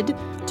Hood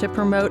to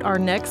promote our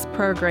next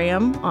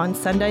program on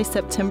Sunday,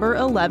 September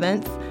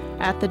 11th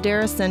at the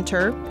Dara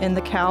Center in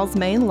the Cowles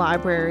Main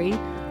Library.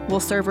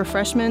 We'll serve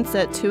refreshments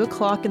at 2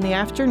 o'clock in the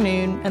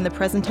afternoon, and the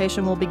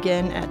presentation will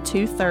begin at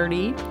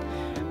 2:30.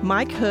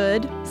 Mike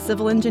Hood,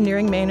 Civil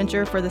Engineering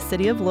Manager for the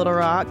City of Little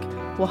Rock,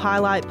 will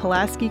highlight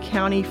Pulaski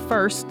County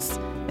firsts,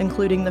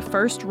 including the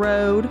first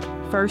road,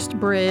 first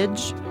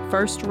bridge,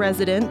 first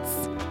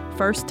residence,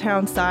 first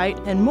town site,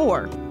 and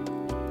more.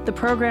 The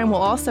program will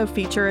also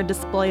feature a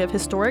display of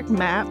historic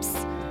maps,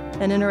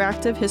 an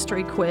interactive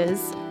history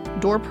quiz,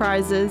 door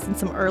prizes, and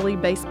some early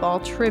baseball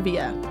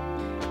trivia.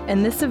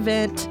 And this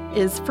event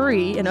is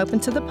free and open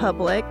to the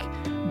public,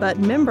 but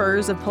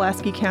members of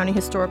Pulaski County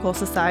Historical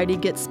Society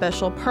get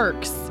special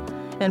perks.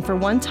 And for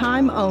one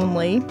time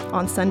only,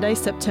 on Sunday,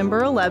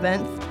 September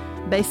 11th,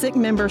 basic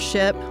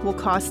membership will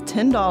cost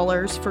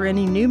 $10 for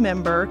any new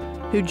member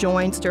who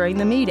joins during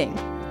the meeting.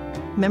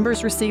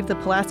 Members receive the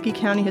Pulaski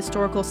County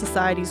Historical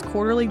Society's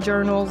quarterly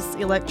journals,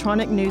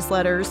 electronic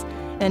newsletters,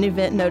 and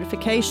event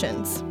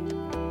notifications.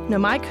 Now,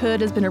 Mike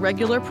Hood has been a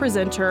regular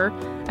presenter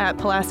at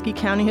Pulaski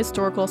County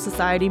Historical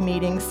Society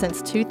meetings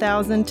since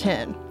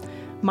 2010.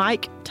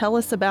 Mike, tell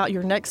us about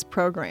your next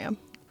program.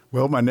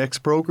 Well, my next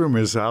program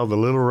is how the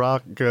Little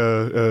Rock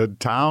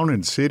town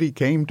and city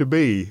came to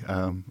be.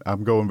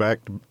 I'm going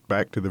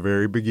back to the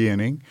very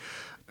beginning.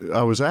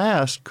 I was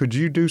asked, could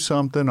you do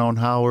something on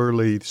how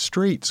early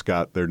streets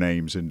got their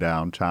names in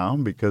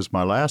downtown? Because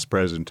my last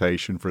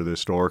presentation for the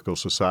Historical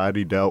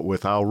Society dealt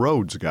with how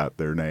roads got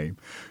their name.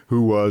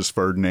 Who was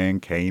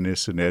Ferdinand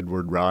Canis and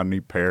Edward Rodney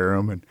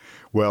Parham and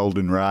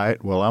Weldon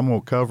Wright? Well, I'm going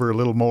to cover a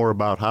little more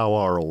about how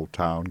our old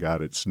town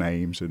got its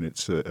names and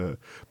its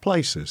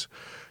places.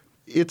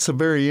 It's a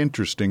very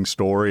interesting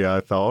story,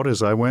 I thought.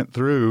 As I went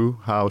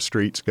through how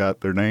streets got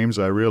their names,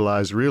 I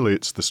realized really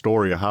it's the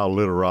story of how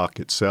Little Rock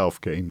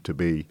itself came to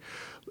be.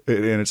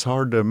 And it's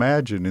hard to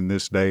imagine in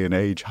this day and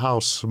age how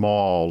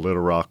small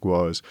Little Rock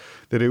was,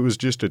 that it was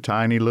just a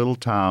tiny little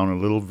town, a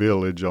little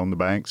village on the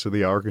banks of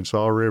the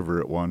Arkansas River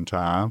at one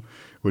time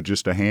with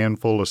just a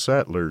handful of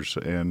settlers.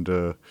 And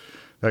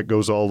that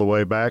goes all the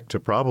way back to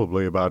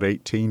probably about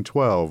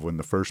 1812 when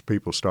the first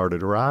people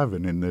started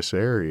arriving in this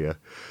area.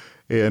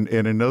 And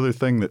another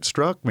thing that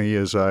struck me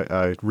as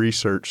I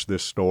researched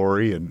this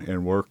story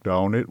and worked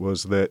on it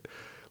was that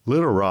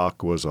Little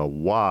Rock was a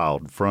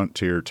wild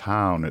frontier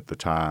town at the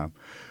time.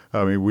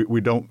 I mean,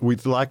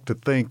 we'd like to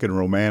think and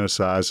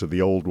romanticize of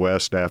the Old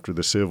West after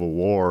the Civil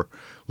War.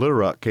 Little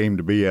Rock came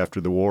to be after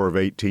the War of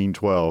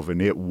 1812,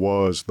 and it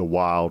was the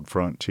wild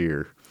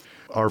frontier.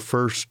 Our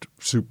first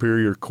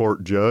Superior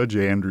Court judge,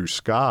 Andrew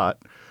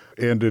Scott,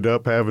 ended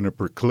up having a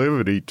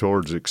proclivity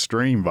towards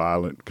extreme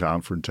violent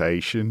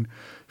confrontation.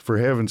 For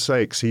heaven's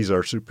sakes, he's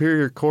our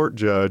Superior Court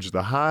judge,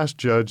 the highest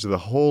judge of the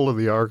whole of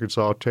the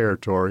Arkansas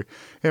Territory.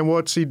 And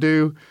what's he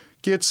do?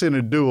 Gets in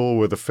a duel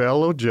with a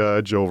fellow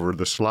judge over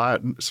the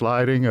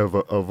sliding of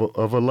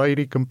a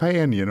lady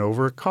companion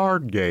over a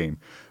card game.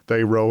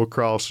 They row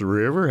across the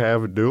river,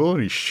 have a duel,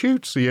 and he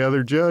shoots the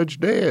other judge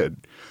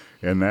dead.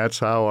 And that's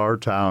how our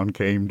town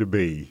came to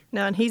be.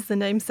 Now, and he's the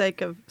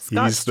namesake of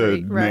Scott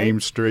Street, right?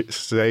 He's the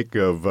namesake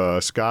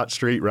of Scott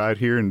Street right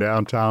here in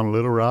downtown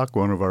Little Rock,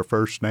 one of our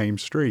first named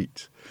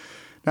streets.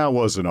 Now, it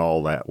wasn't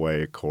all that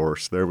way, of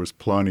course. There was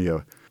plenty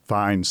of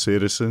fine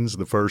citizens.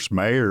 The first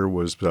mayor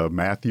was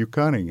Matthew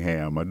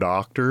Cunningham, a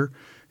doctor.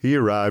 He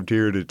arrived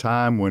here at a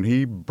time when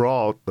he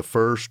brought the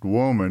first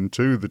woman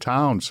to the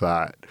town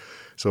site.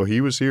 So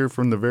he was here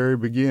from the very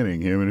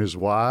beginning. Him and his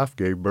wife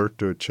gave birth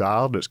to a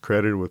child that's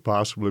credited with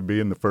possibly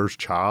being the first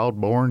child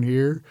born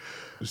here.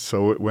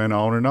 So it went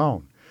on and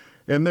on.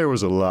 And there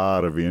was a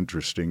lot of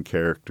interesting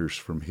characters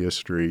from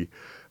history.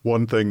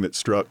 One thing that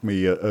struck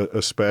me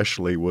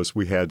especially was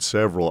we had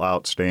several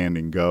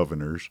outstanding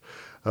governors.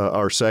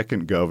 Our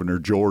second governor,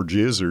 George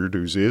Izard,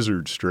 who's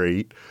Izard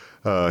Street,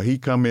 he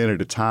come in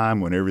at a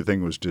time when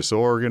everything was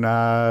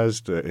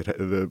disorganized,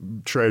 the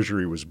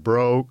treasury was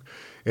broke,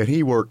 and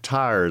he worked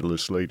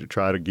tirelessly to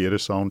try to get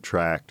us on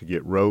track, to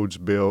get roads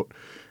built.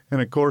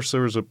 And, of course,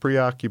 there was a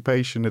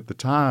preoccupation at the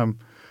time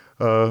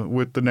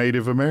with the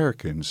Native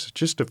Americans.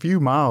 Just a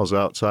few miles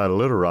outside of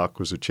Little Rock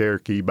was the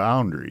Cherokee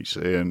boundaries,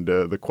 and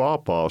the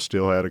Quapaw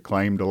still had a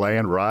claim to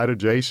land right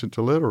adjacent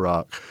to Little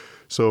Rock.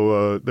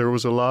 So there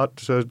was a lot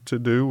to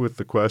do with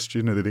the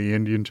question of the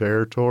Indian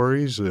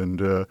territories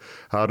and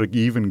how to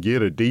even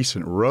get a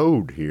decent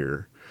road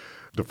here.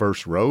 The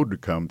first road to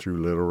come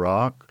through Little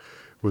Rock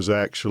was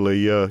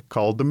actually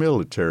called the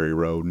Military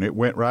Road, and it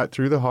went right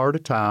through the heart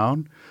of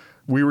town.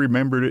 We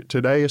remembered it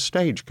today as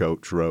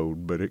Stagecoach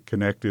Road, but it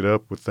connected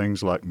up with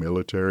things like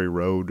Military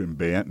Road in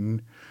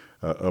Benton,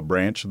 a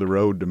branch of the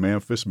road to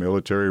Memphis,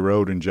 Military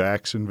Road in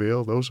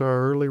Jacksonville. Those are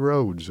our early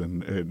roads,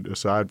 and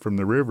aside from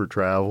the river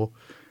travel,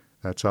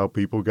 that's how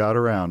people got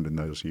around in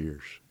those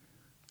years.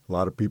 A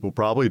lot of people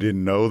probably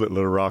didn't know that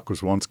Little Rock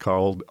was once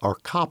called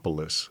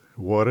Arkopolis.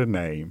 What a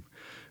name.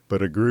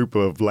 But a group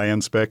of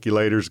land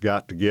speculators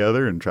got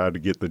together and tried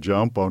to get the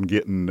jump on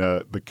getting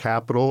the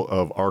capital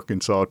of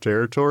Arkansas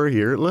Territory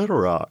here at Little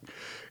Rock.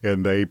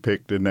 And they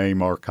picked the name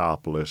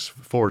Arkopolis.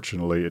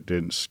 Fortunately, it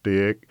didn't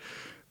stick.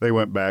 They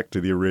went back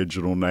to the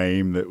original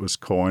name that was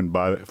coined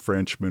by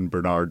Frenchman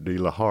Bernard de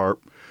la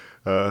Harpe,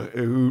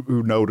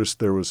 who noticed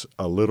there was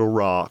a little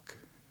rock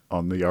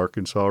on the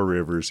Arkansas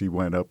River as he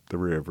went up the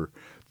river.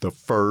 The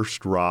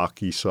first rock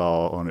he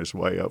saw on his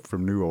way up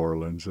from New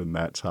Orleans, and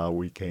that's how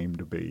we came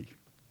to be.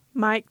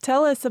 Mike,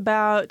 tell us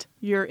about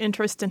your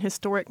interest in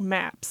historic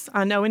maps.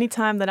 I know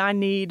anytime that I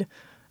need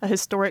a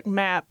historic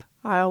map,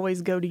 I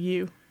always go to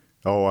you.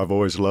 Oh, I've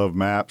always loved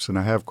maps, and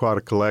I have quite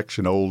a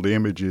collection of old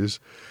images.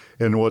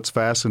 And what's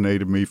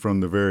fascinated me from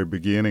the very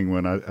beginning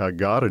when I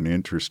got an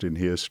interest in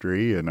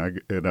history and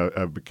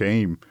I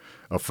became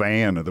a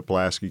fan of the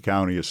Pulaski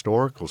County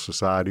Historical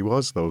Society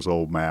was those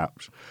old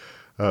maps.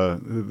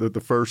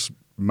 The first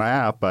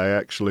map, I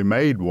actually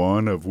made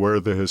one of where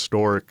the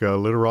historic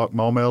Little Rock,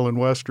 Maumelle, and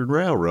Western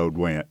Railroad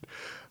went.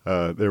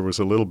 There was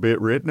a little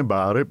bit written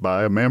about it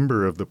by a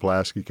member of the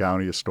Pulaski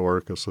County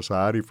Historical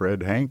Society,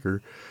 Fred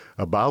Hanker,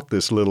 about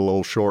this little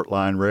old short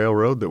line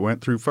railroad that went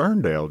through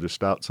Ferndale,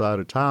 just outside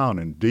of town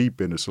and deep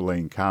into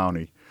Saline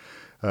County.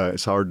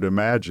 It's hard to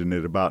imagine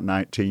at about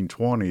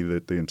 1920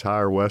 that the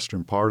entire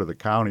western part of the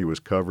county was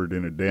covered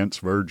in a dense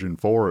virgin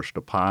forest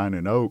of pine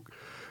and oak.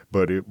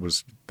 but it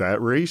was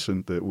that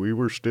recent that we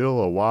were still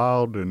a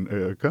wild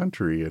and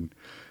country. And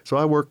so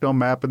I worked on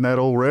mapping that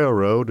old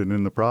railroad, and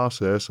in the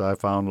process I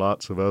found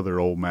lots of other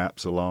old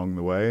maps along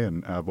the way,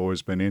 and I've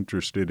always been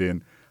interested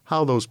in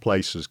how those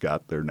places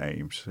got their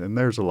names. And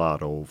there's a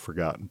lot of old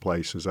forgotten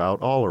places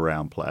out all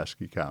around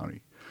Pulaski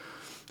County.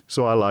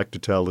 So I like to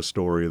tell the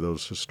story of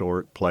those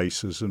historic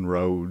places and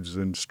roads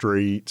and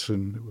streets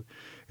and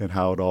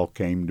how it all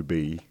came to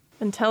be.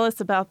 And tell us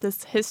about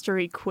this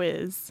history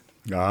quiz.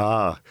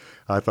 I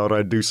thought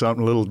I'd do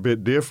something a little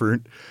bit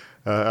different.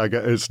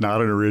 It's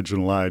not an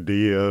original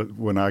idea.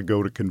 When I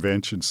go to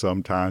conventions,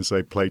 sometimes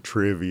they play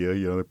trivia.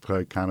 They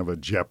play kind of a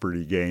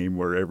Jeopardy game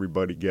where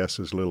everybody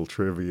guesses little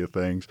trivia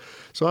things.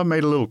 So I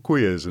made a little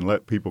quiz and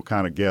let people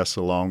kind of guess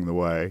along the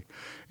way.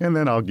 And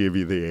then I'll give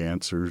you the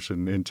answers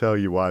and tell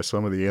you why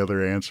some of the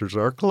other answers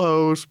are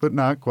close, but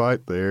not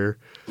quite there.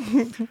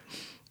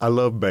 I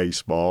love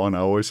baseball, and I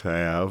always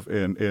have,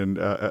 and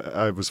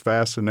I was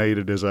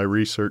fascinated as I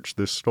researched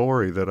this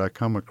story that I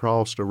come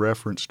across a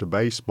reference to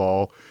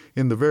baseball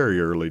in the very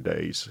early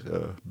days.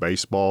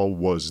 Baseball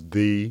was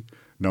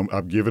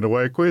I'm giving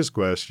away a quiz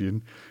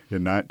question.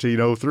 In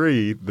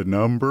 1903, the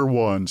number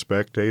one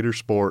spectator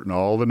sport in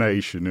all the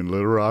nation, and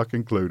Little Rock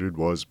included,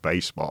 was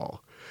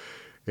baseball.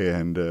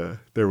 And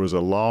there was a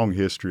long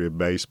history of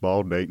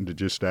baseball dating to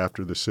just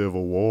after the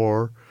Civil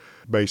War.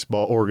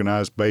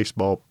 Organized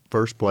baseball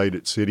first played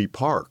at City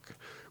Park,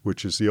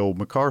 which is the old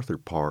MacArthur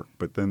Park.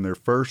 But then their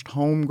first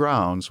home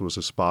grounds was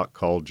a spot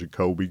called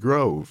Jacoby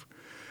Grove.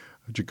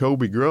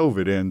 Jacoby Grove,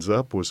 it ends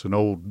up, was an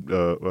old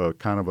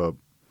kind of a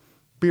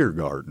beer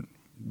garden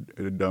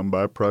done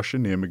by a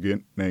Prussian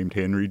immigrant named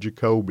Henry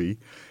Jacoby.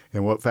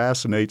 And what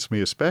fascinates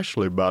me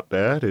especially about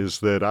that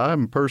is that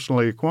I'm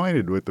personally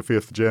acquainted with the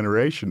fifth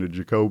generation of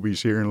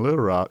Jacobys here in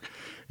Little Rock,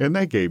 and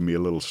they gave me a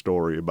little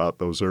story about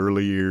those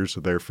early years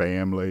of their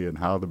family and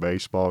how the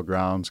baseball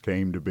grounds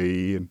came to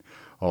be and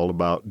all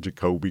about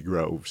Jacoby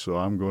Grove. So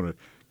I'm going to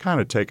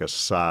kind of take a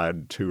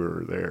side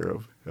tour there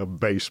of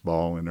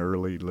baseball in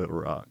early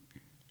Little Rock.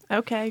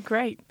 Okay,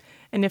 great.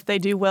 And if they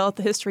do well at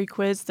the history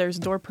quiz, there's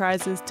door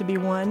prizes to be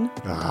won?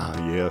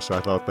 Yes, I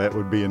thought that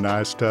would be a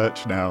nice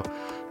touch. Now,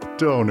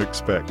 don't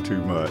expect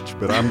too much,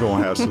 but I'm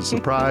going to have some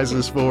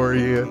surprises for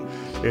you,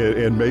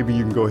 and maybe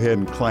you can go ahead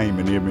and claim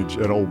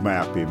an old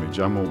map image.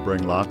 I'm going to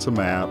bring lots of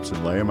maps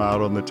and lay them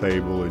out on the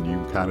table, and you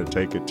can kind of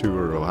take a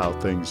tour of how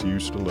things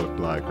used to look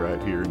like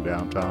right here in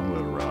downtown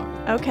Little Rock.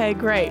 Okay,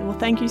 great. Well,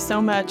 thank you so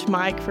much,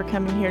 Mike, for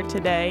coming here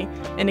today.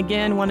 And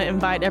again, want to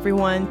invite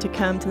everyone to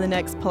come to the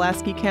next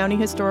Pulaski County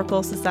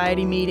Historical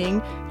Society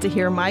meeting to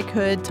hear Mike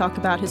Hood talk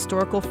about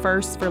historical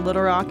firsts for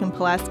Little Rock and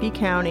Pulaski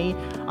County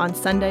on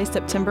Sunday,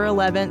 September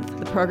 11th.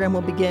 The program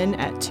will begin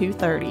at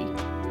 2:30.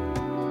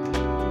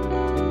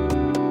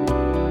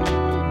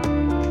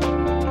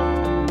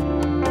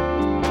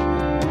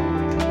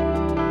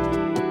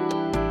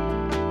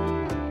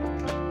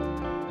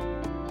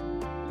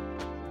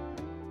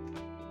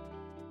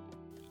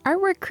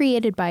 Artwork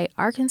created by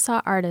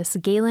Arkansas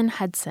artist Galen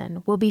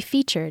Hudson will be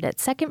featured at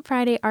Second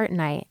Friday Art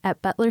Night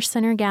at Butler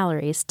Center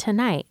Galleries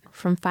tonight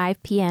from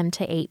 5 p.m.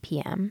 to 8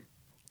 p.m.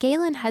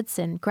 Galen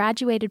Hudson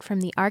graduated from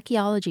the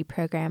archaeology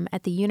program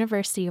at the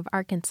University of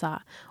Arkansas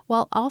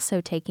while also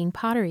taking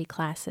pottery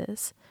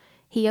classes.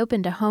 He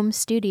opened a home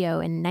studio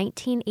in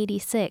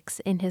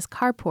 1986 in his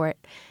carport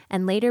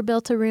and later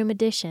built a room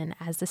addition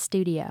as a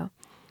studio.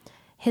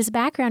 His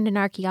background in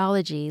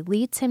archaeology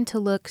leads him to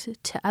look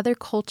to other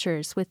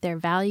cultures with their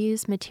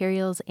values,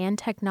 materials, and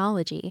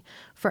technology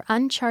for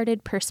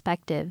uncharted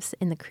perspectives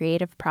in the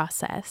creative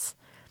process.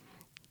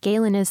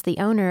 Galen is the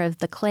owner of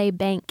the Clay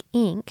Bank,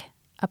 Inc.,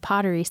 a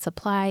pottery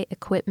supply,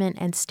 equipment,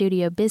 and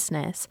studio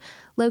business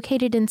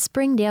located in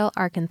Springdale,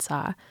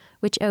 Arkansas,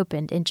 which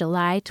opened in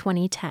July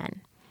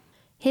 2010.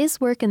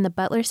 His work in the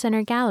Butler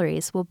Center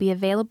Galleries will be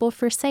available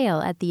for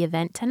sale at the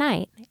event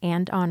tonight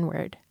and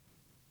onward.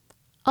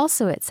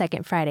 Also at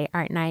Second Friday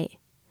Art Night,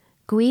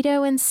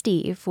 Guido and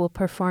Steve will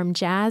perform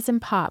jazz and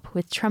pop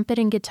with trumpet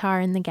and guitar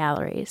in the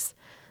galleries.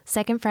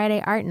 Second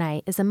Friday Art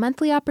Night is a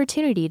monthly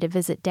opportunity to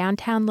visit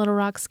downtown Little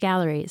Rock's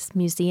galleries,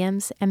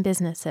 museums, and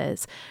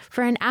businesses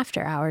for an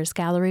after-hours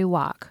gallery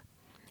walk.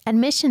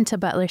 Admission to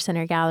Butler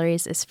Center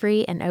Galleries is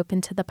free and open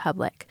to the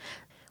public.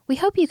 We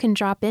hope you can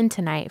drop in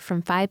tonight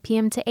from 5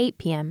 p.m. to 8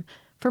 p.m.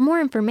 For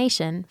more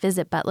information,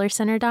 visit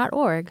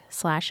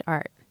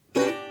butlercenter.org/art.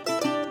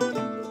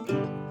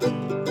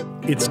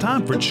 It's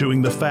time for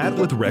Chewing the Fat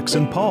with Rex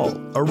and Paul,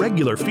 a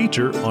regular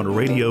feature on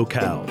Radio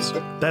Cows.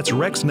 That's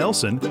Rex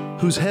Nelson,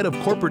 who's head of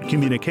corporate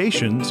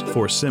communications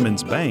for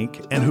Simmons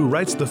Bank and who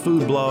writes the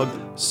food blog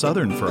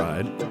Southern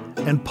Fried,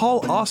 and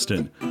Paul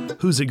Austin,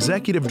 who's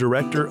executive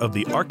director of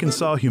the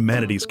Arkansas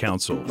Humanities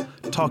Council,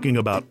 talking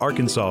about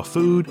Arkansas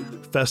food,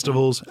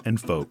 festivals,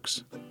 and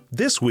folks.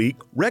 This week,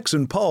 Rex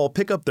and Paul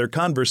pick up their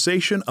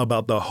conversation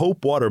about the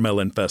Hope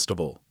Watermelon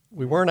Festival.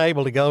 We weren't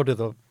able to go to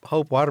the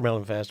Hope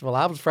Watermelon Festival.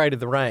 I was afraid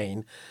of the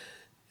rain.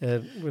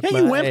 You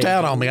wimped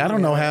out on me. I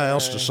don't know how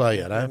else to say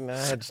it. I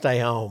had to stay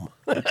home.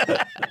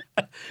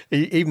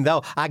 Even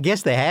though I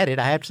guess they had it,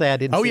 I have to say I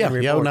didn't. Oh see yeah,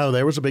 any yeah. reports. No,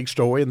 there was a big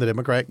story in the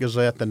Democrat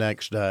Gazette the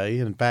next day.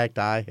 In fact,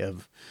 I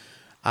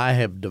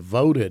have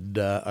devoted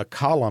a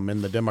column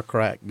in the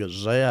Democrat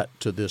Gazette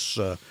to this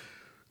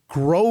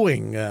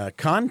growing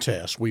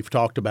contest we've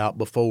talked about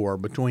before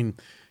between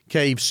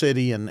Cave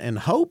City and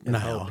Hope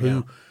now,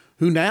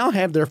 who now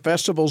have their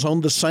festivals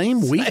on the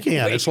same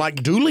weekend. It's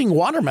like dueling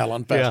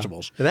watermelon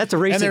festivals. Yeah. That's a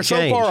recent and they're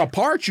change. so far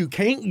apart you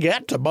can't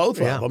get to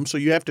both of them, so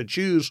you have to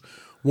choose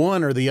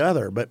one or the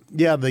other. But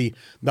yeah, the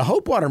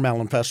Hope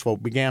Watermelon Festival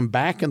began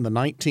back in the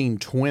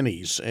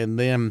 1920s, and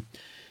then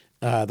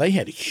they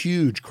had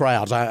huge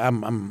crowds.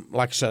 I'm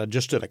like I said, I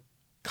just did a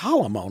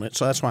column on it,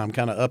 so that's why I'm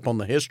kind of up on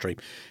the history,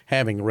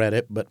 having read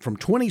it. But from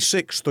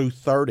 26 through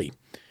 30,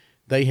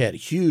 they had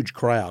huge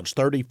crowds,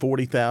 30,000,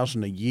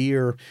 40,000 a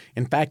year.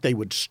 In fact, they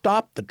would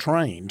stop the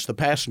trains, the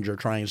passenger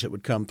trains that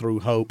would come through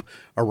Hope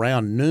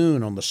around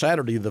noon on the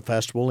Saturday of the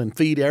festival and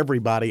feed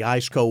everybody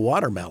ice-cold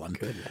watermelon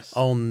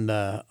on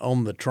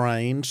the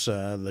trains.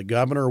 The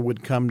governor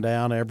would come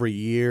down every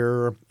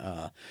year,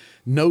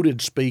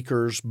 noted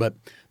speakers, but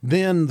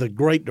then the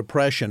Great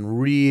Depression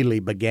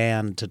really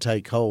began to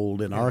take hold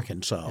in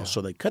Arkansas. Yeah.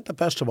 So they cut the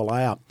festival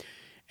out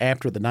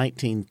after the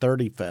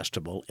 1930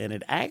 festival, and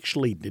it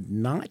actually did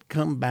not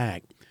come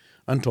back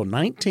until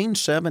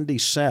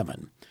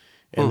 1977.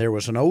 And there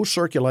was an old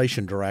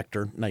circulation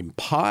director named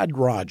Pod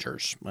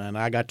Rogers, and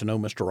I got to know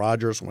Mr.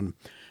 Rogers when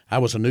I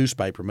was a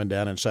newspaperman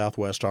down in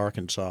southwest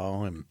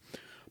Arkansas, and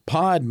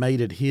Pod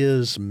made it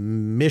his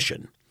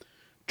mission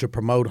to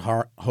promote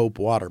Hope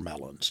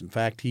watermelons. In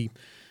fact,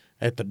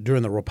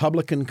 during the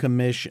Republican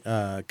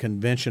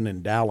convention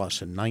in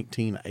Dallas in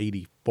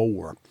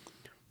 1984,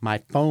 my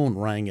phone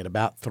rang at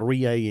about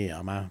 3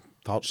 a.m. I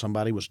thought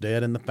somebody was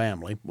dead in the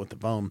family with the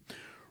phone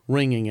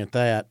ringing at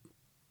that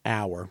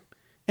hour.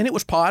 And it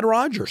was Pod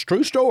Rogers,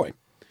 true story.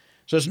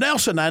 Says,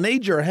 Nelson, I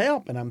need your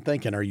help. And I'm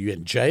thinking, are you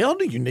in jail?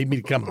 Do you need me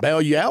to come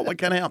bail you out? What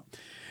kind of help?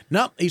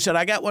 No, he said,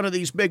 I got one of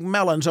these big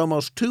melons,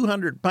 almost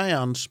 200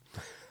 pounds,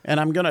 and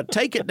I'm going to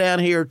take it down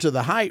here to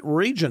the Haight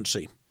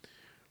Regency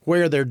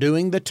where they're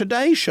doing the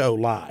Today Show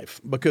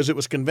live because it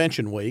was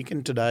convention week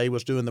and Today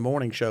was doing the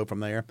morning show from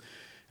there.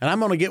 And I'm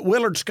going to get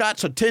Willard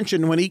Scott's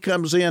attention when he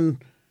comes in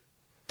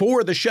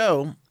for the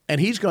show,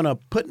 and he's going to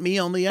put me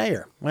on the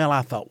air. Well,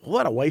 I thought,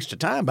 what a waste of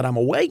time, but I'm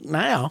awake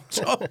now.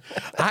 So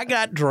I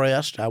got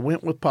dressed. I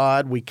went with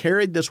Pod. We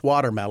carried this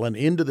watermelon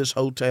into this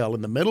hotel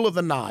in the middle of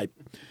the night,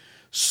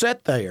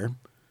 sat there.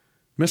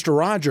 Mr.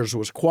 Rogers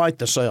was quite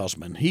the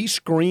salesman. He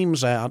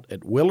screams out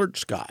at Willard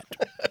Scott.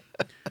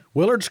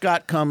 Willard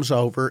Scott comes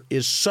over,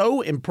 is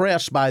so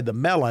impressed by the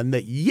melon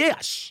that,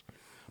 yes,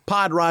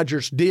 Pod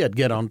Rogers did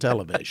get on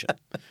television.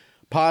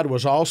 Pod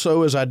was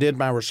also, as I did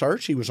my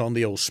research, he was on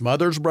the old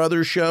Smothers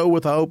Brothers show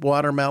with Hope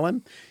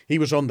Watermelon. He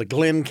was on the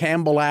Glenn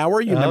Campbell Hour.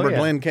 You remember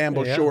Glenn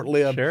Campbell's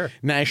short-lived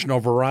national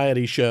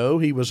variety show?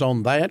 He was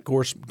on that. Of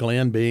course,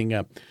 Glenn being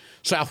a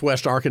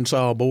southwest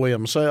Arkansas boy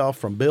himself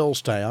from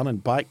Billstown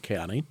in Pike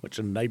County, which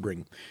is a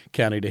neighboring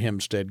county to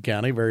Hempstead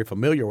County, very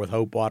familiar with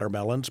Hope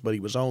watermelons, but he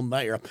was on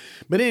there.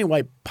 But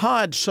anyway,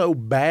 Pod so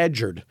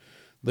badgered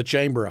the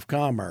Chamber of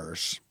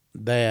Commerce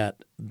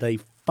that they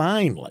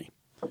finally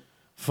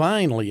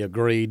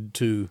agreed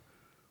to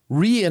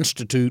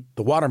reinstitute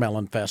the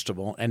Watermelon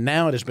Festival, and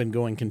now it has been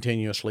going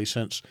continuously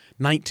since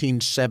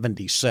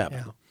 1977.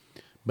 Yeah.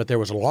 But there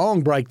was a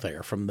long break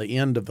there from the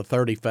end of the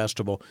 30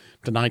 festival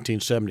to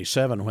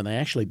 1977 when they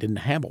actually didn't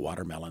have a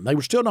watermelon. They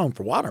were still known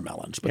for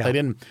watermelons, but they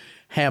didn't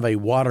have a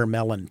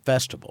watermelon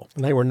festival.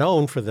 And they were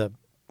known for the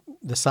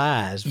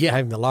size,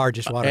 having the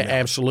largest watermelon.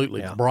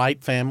 Absolutely. Yeah. The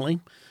Bright family.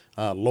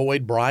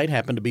 Lloyd Bright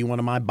happened to be one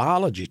of my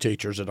biology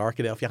teachers at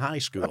Arkadelphia High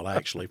School,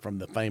 actually, from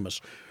the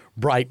famous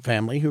Bright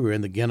family, who are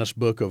in the Guinness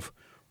Book of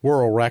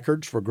World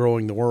Records for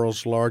growing the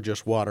world's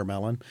largest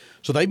watermelon.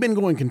 So they've been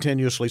going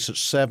continuously since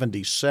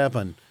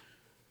 77.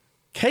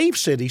 Cave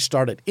City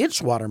started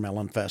its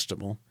Watermelon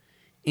Festival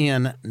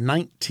in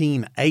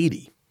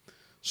 1980.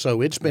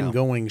 So it's been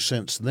going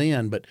since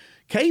then. But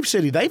Cave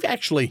City, they've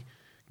actually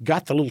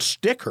got the little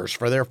stickers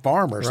for their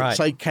farmers that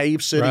say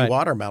Cave City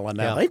Watermelon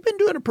now. They've been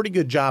doing a pretty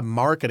good job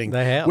marketing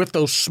with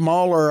those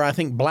smaller, I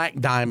think, Black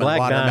Diamond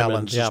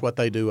watermelons is what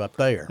they do up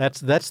there.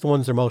 That's the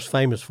ones they're most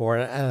famous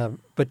for.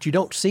 But you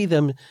don't see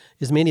them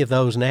as many of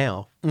those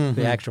now,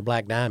 the actual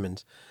Black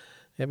Diamonds.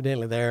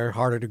 Evidently, they're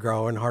harder to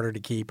grow and harder to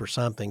keep or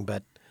something,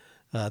 but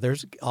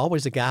there's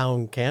always a guy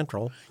on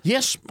Cantrell.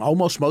 Yes,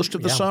 almost most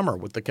of the summer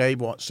with the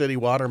Cave City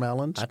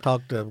watermelons. I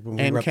talked to when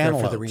we were up there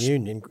for the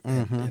reunion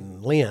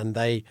in Lynn.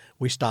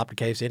 We stopped at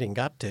Cave City and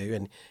got to,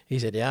 and he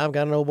said, "Yeah, I've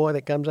got an old boy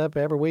that comes up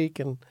every week,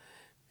 and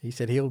he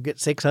said he'll get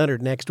 600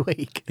 next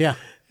week." Yeah,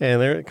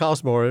 and it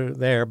costs more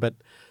there, but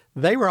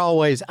they were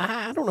always.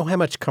 I don't know how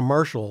much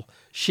commercial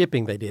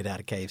shipping they did out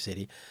of Cave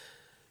City.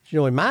 You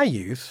know, in my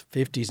youth,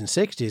 50s and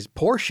 60s,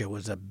 Porsche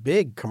was a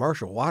big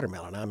commercial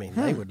watermelon. I mean,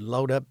 they would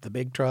load up the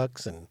big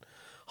trucks and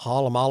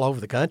haul them all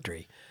over the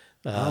country.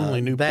 I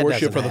only knew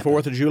Porsche for the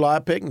 4th of July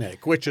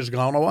picnic, which has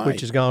gone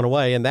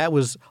away. And that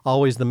was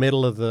always the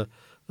middle of the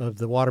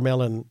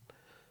watermelon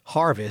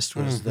harvest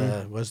was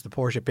the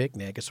Portia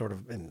picnic. It sort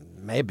of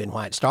may have been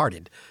why it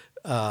started,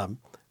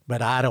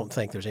 but I don't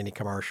think there's any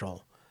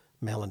commercial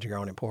melons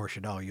grown in Portia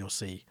at all. You'll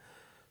see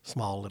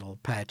small little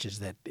patches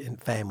that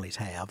families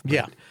have.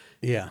 But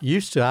yeah.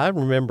 I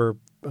remember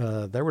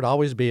there would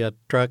always be a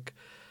truck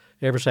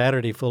every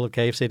Saturday full of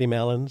Cave City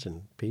melons,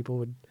 and people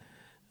would,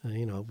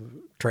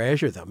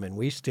 treasure them. And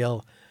we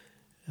still,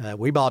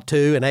 we bought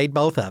 2 and ate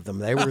both of them.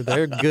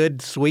 They're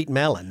good, sweet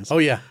melons. Oh,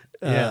 yeah.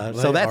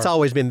 So that's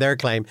always been their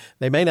claim.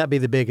 They may not be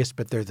the biggest,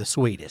 but they're the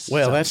sweetest.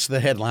 Well, that's the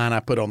headline I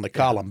put on the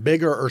column: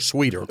 "Bigger or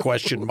sweeter?" ?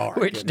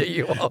 Which do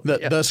you want?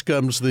 Thus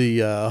comes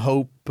the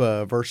Hope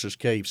versus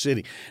Cave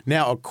City.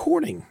 Now,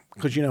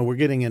 because we're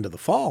getting into the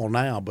fall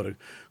now, but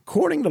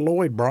according to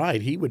Lloyd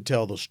Bright, he would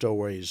tell the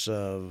stories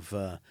of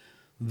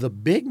the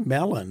big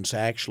melons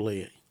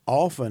actually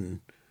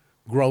often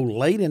grow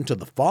late into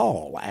the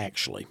fall,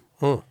 actually.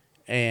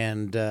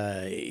 And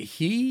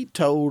he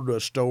told a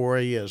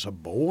story as a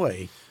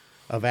boy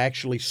of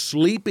actually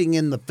sleeping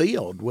in the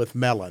field with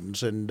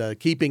melons and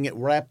keeping it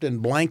wrapped in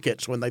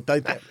blankets when they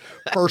think that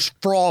first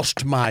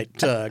frost might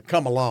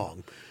come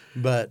along.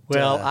 But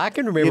I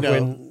can remember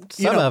when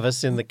some of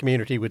us in the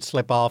community would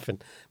slip off in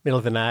the middle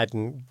of the night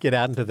and get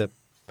out into the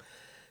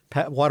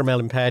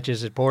watermelon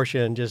patches at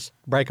Portia and just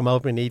break them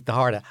open and eat the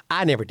heart out.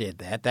 I never did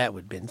that. That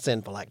would have been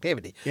sinful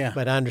activity. Yeah.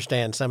 But I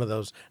understand some of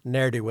those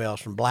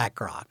ne'er-do-wells from Black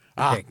Rock.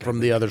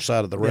 From the other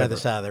side of the river. The other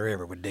side of the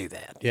river would do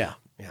that. Yeah.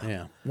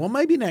 Well,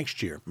 maybe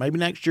next year.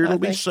 It'll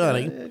be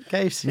sunny.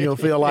 You'll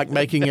feel like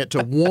making it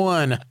to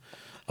one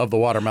of the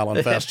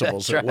watermelon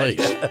festivals at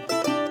least.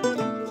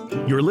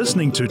 You're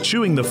listening to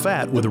Chewing the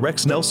Fat with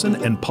Rex Nelson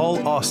and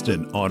Paul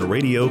Austin on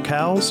Radio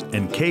Cows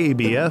and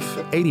KABF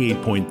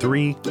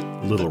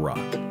 88.3 Little Rock.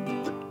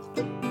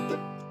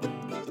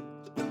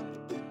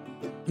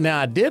 Now,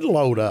 I did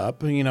load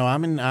up.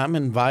 I'm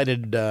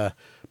invited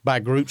by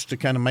groups to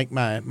kind of make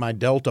my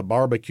Delta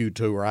barbecue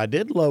tour. I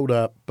did load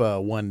up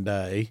one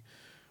day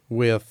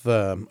with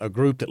a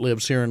group that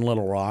lives here in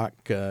Little Rock,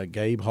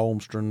 Gabe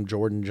Holmstrom,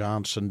 Jordan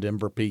Johnson,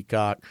 Denver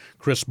Peacock,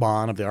 Chris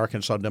Bond of the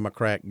Arkansas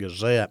Democrat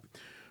Gazette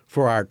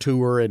for our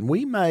tour. And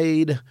we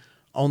made,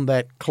 on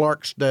that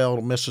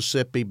Clarksdale,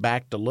 Mississippi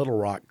back to Little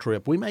Rock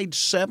trip, we made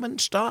 7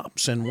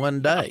 stops in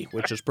one day,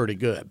 which is pretty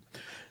good.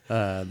 We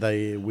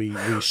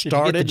started. Did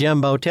you get the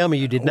jumbo? Tell me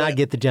you did not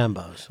get the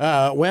jumbos.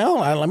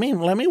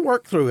 Let me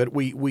work through it.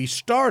 We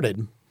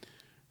started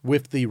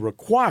with the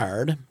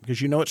required,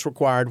 because it's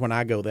required when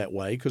I go that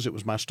way, because it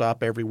was my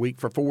stop every week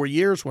for 4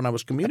 years when I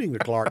was commuting to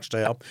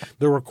Clarksdale,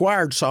 the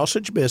required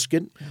sausage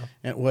biscuit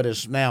at what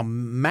is now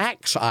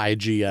Max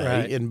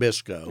IGA in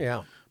Bisco.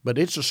 Yeah. But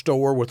it's a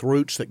store with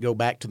roots that go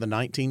back to the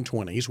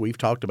 1920s. We've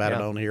talked about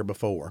it on here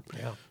before.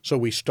 Yeah. So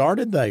we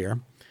started there,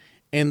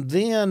 and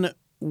then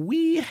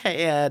we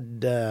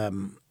had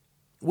kind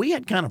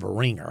of a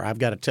ringer, I've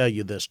got to tell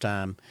you this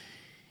time,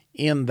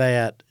 in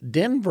that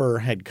Denver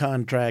had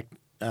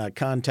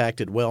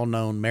contacted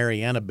well-known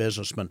Marianna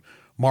businessman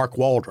Mark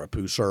Waldrop,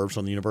 who serves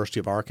on the University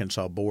of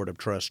Arkansas Board of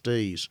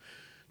Trustees,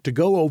 to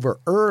go over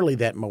early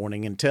that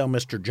morning and tell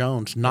Mr.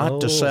 Jones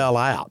not to sell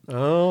out.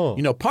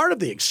 Part of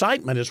the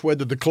excitement is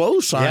whether the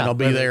close sign will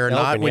be there or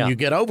not when you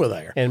get over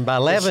there. And by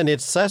 11,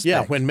 it's suspect.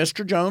 Yeah, when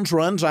Mr. Jones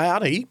runs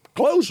out, he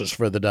closes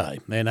for the day.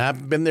 And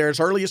I've been there as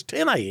early as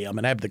 10 a.m.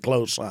 and have the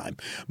close sign.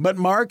 But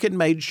Mark had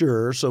made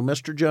sure, so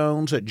Mr.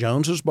 Jones at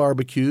Jones's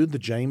Barbecue, the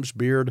James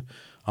Beard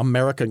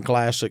American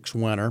Classics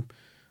winner,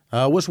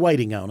 was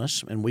waiting on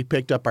us, and we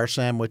picked up our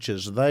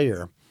sandwiches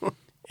there.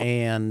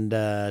 And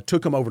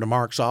took them over to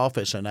Mark's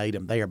office and ate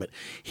them there. But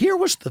here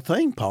was the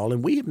thing, Paul,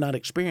 and we have not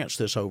experienced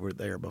this over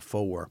there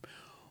before.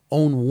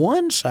 On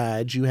one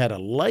side, you had a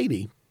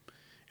lady,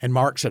 and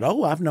Mark said,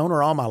 I've known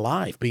her all my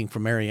life, being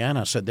from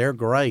Marianna. I said, they're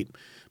great.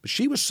 But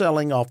she was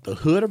selling off the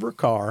hood of her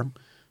car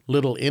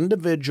little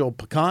individual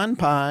pecan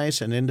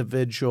pies and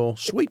individual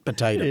sweet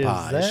potato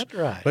pies. Is that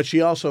right? But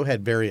she also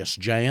had various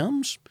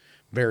jams,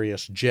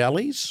 various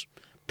jellies,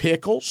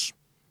 pickles,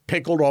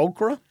 pickled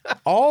okra,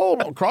 all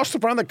across the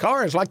front of the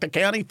car. It's like the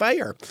county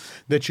fair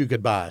that you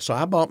could buy. So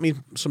I bought me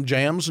some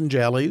jams and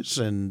jellies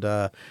and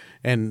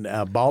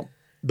bought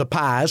the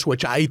pies,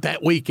 which I ate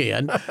that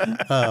weekend,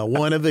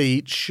 one of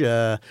each.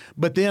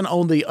 But then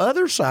on the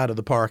other side of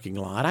the parking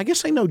lot, I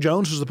guess they know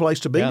Jones is the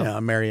place to be now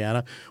in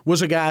Marianna,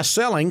 was a guy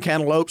selling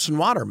cantaloupes and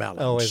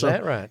watermelons. Oh, is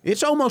that right?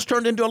 It's almost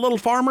turned into a little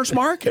farmer's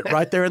market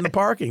right there in the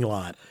parking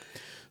lot.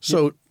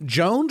 So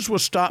Jones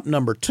was stop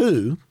number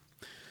 2.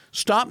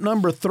 Stop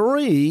number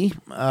 3,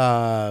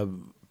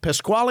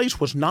 Pasquale's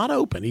was not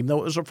open, even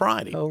though it was a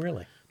Friday. Oh,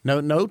 really?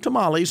 No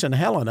tamales in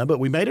Helena, but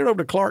we made it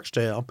over to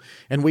Clarksdale,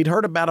 and we'd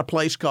heard about a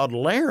place called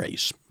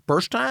Larry's.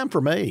 First time for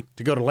me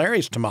to go to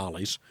Larry's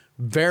Tamales.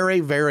 Very,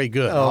 very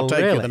good. I'll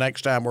take you the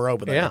next time we're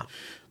over there. Yeah.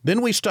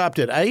 Then we stopped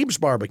at Abe's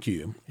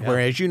Barbecue, where,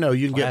 as you know,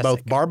 you can get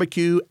both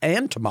barbecue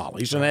and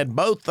tamales, and had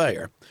both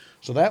there.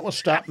 So that was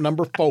stop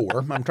number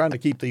 4. I'm trying to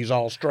keep these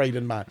all straight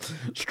in my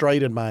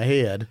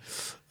head.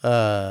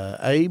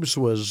 Abe's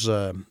was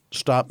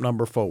stop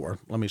number 4.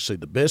 Let me see.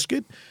 The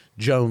biscuit,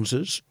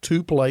 Jones's,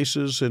 2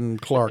 places in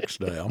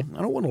Clarksdale.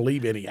 I don't want to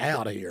leave any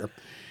out here.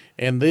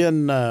 And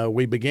then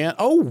we began.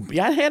 Oh,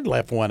 yeah, I had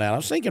left one out. I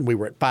was thinking we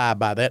were at 5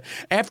 by that.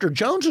 After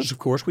Jones's, of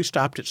course, we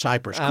stopped at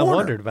Cypress Corner. I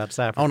wondered about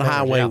Cypress on Corner,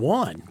 Highway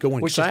 1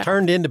 going which south. has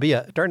turned out to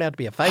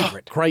be a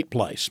favorite. Great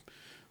place.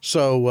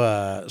 So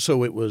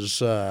it was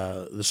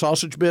the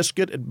sausage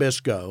biscuit at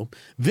Biscoe,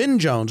 then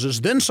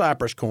Jones's, then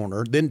Cypress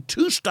Corner, then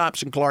 2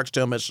 stops in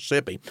Clarksdale,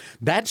 Mississippi.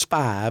 That's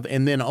 5.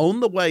 And then on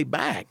the way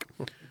back,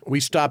 we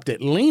stopped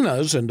at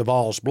Lena's in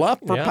Duval's Bluff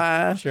for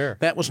pie. Sure.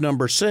 That was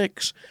number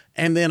 6.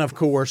 And then, of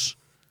course,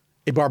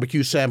 a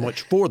barbecue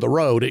sandwich for the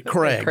road at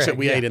Craig's that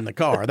we ate in the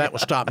car. That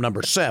was stop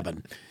number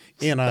 7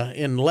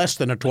 in less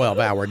than a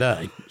 12-hour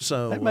day.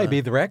 So that may be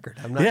the record.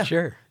 I'm not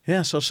sure.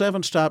 Yeah, so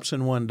 7 stops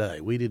in one day.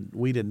 We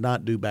did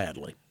not do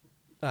badly.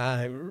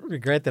 I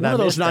regret that One I of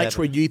those missed nights that.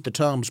 where you eat the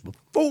Tums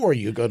before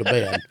you go to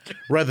bed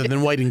rather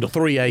than waiting till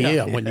 3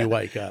 a.m. when you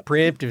wake up.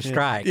 Preemptive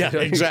strike. Yeah,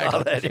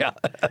 exactly.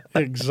 That,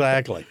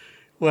 Exactly.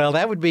 Well,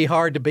 that would be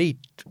hard to beat.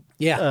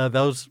 Yeah.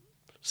 Those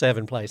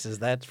 7 places,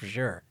 that's for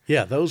sure.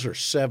 Yeah, those are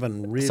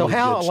 7 really So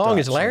how good long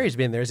has stops. Larry's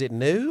been there? Is it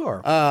new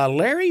or?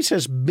 Larry's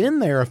has been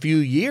there a few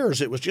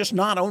years. It was just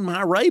not on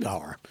my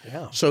radar,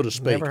 so to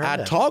speak. Never heard I of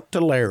it. talked to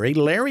Larry.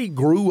 Larry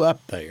grew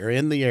up there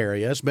in the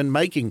area, has been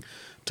making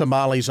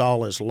tamales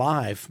all his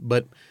life,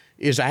 but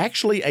is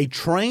actually a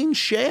trained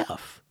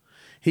chef.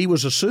 He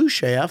was a sous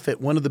chef at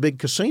one of the big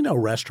casino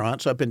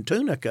restaurants up in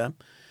Tunica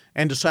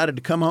and decided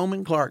to come home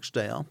in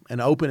Clarksdale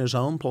and open his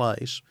own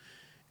place.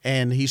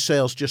 And he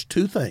sells just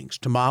 2 things,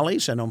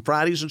 tamales, and on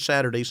Fridays and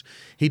Saturdays,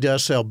 he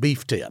does sell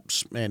beef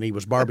tips. And he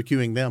was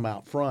barbecuing them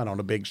out front on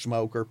a big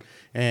smoker,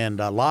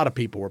 and a lot of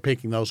people were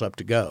picking those up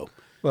to go.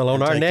 Well,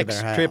 on and our take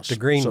next their trip house. to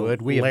Greenwood,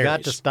 So we have got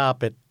Larry's. to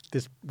stop at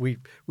this. We've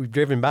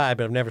driven by,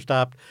 but I've never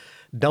stopped.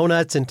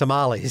 Donuts and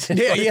tamales.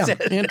 Yeah.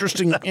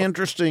 Interesting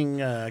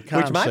concept.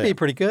 Which might be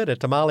pretty good, a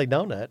tamale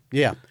donut.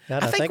 Yeah. Now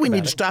that I I think think we about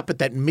need to it. stop at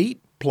that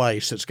meat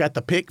place that's got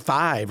the Pick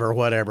 5 or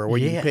whatever, where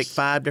you can Yes. pick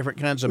 5 different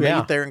kinds of Yeah.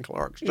 meat there in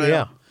Clarksdale.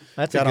 Yeah.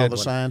 That's a got all good the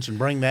one. signs and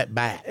bring that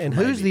back. And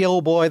who's maybe. the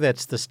old boy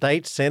that's the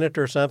state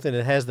senator or something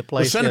that has the The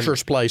place?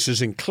 senator's place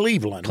is in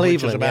Cleveland, which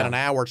is Cleveland, about yeah. an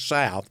hour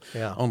south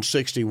Yeah. on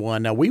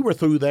 61. Now, we were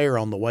through there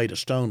on the way to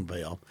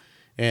Stoneville,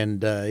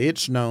 and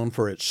it's known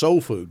for its soul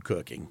food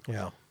cooking.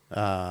 Yeah.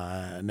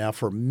 Now,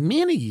 for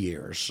many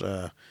years,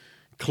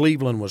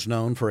 Cleveland was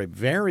known for a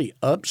very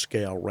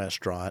upscale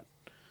restaurant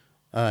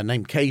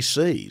named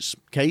KC's.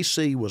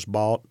 KC was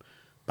bought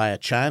by a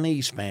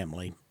Chinese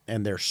family,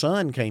 and their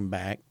son came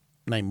back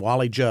named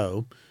Wally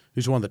Joe,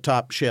 who's one of the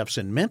top chefs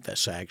in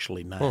Memphis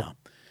actually now.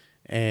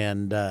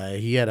 And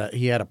he had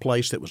a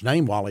place that was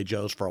named Wally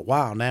Joe's for a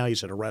while. Now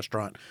he's at a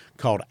restaurant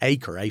called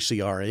Acre,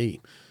 ACRE,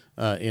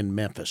 in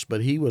Memphis.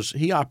 But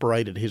he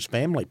operated his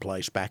family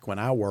place back when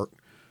I worked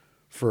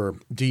for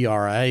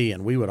DRA,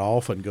 and we would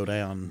often go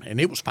down, and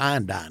it was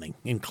fine dining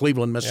in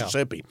Cleveland,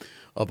 Mississippi,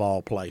 of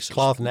all places.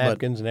 Cloth But-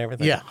 napkins and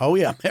everything. Yeah, oh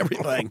yeah,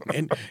 everything.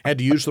 And had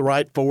to use the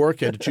right fork,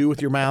 had to chew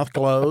with your mouth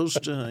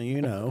closed,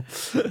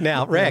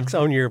 Now, Rex,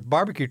 on your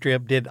barbecue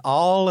trip, did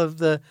all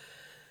of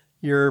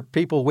your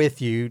people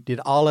with you, did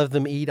all of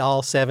them eat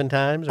all 7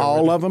 times? or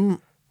All were of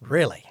them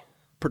Really?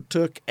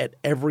 partook at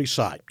every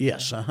site.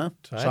 Yes, uh-huh.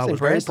 So That's I was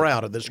very impressive.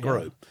 proud of this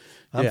group.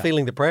 I'm Yeah.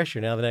 feeling the pressure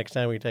now the next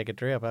time we take a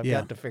trip. I've Yeah.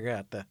 got to figure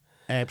out the...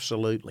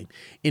 Absolutely.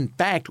 In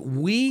fact,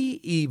 we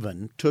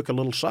even took a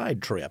little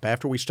side trip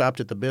after we stopped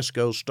at the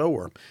Biscoe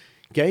store.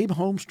 Gabe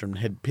Holmstrom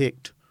had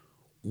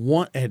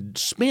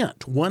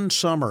spent one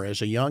summer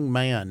as a young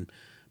man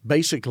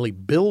basically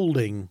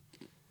building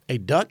a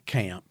duck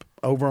camp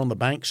over on the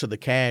banks of the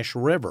Cache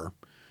River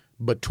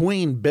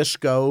between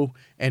Biscoe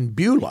and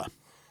Beulah.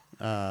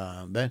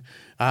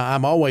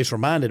 I'm always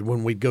reminded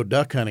when we'd go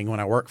duck hunting when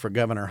I worked for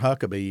Governor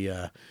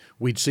Huckabee,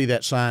 we'd see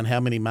that sign, how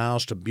many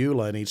miles to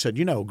Beulah? And he said,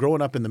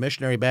 growing up in the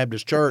Missionary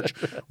Baptist Church,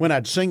 when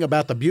I'd sing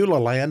about the Beulah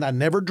land, I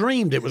never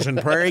dreamed it was in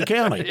Prairie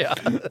County.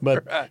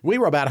 But we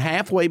were about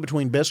halfway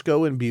between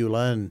Biscoe and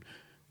Beulah, and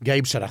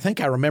Gabe said, I think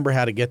I remember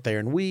how to get there.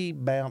 And we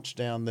bounced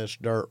down this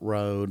dirt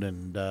road,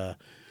 and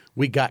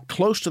we got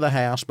close to the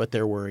house, but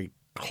there was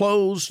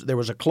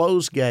a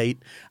closed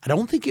gate. I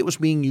don't think it was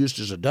being used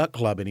as a duck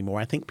club anymore.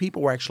 I think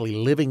people were actually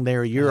living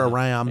there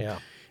year-round. Yeah.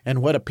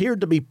 And what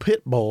appeared to be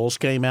pit bulls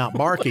came out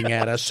barking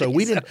at us, so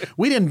we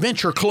didn't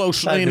venture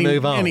close Time to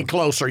move on. any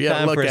closer. Yeah,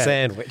 Time look for a at it.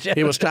 sandwich.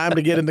 It was time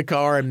to get in the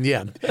car and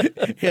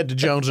head to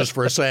Jones's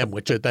for a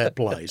sandwich at that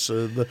place.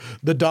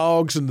 The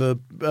dogs and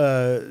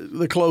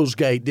the closed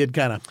gate did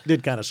kind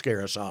of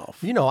scare us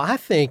off. I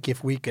think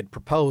if we could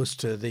propose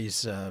to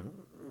these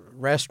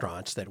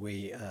restaurants that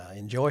we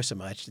enjoy so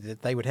much,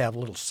 that they would have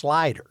little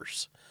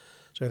sliders.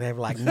 So they have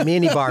like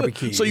mini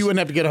barbecues. So you wouldn't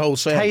have to get a whole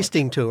sandwich.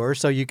 Tasting tour,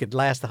 so you could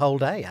last the whole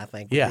day, I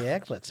think would be an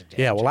excellent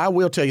suggestion. Yeah, well, I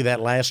will tell you that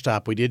last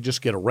stop we did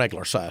just get a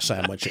regular size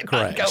sandwich at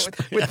I'd go Craig's.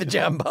 with the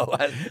jumbo.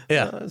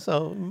 Yeah.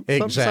 So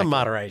Exactly. some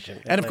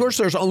moderation. And of course,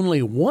 there's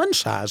only one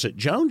size at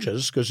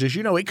Jones's because, as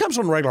you know, it comes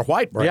on regular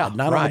white bread, Yeah,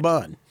 not on a right.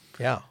 bun.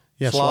 Yeah.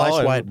 Yeah, slaw sliced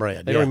and white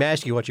bread. They don't even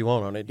ask you what you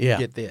want on it. Yeah.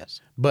 You get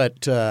this.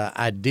 But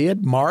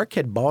Mark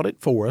had bought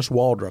it for us,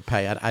 Waldrop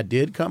had. I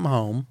did come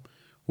home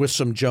with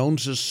some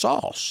Jones's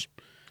sauce.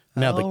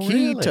 Now, the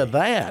key to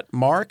that,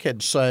 Mark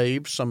had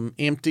saved some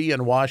empty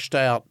and washed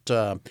out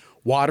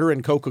water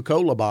and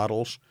Coca-Cola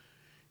bottles.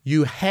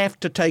 You have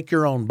to take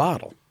your own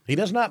bottle. He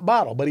does not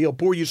bottle, but he'll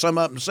pour you some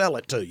up and sell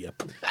it to you.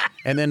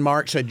 And then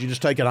Mark said you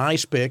just take an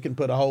ice pick and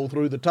put a hole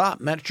through the top,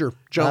 and that's your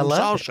Jones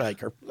sauce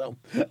shaker. So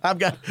I've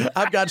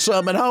got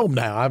some at home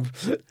now.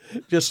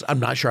 I'm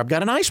not sure I've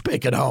got an ice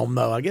pick at home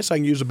though. I guess I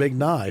can use a big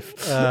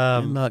knife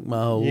and knock my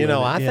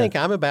hole. I think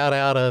I'm about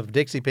out of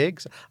Dixie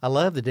Pigs. I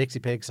love the Dixie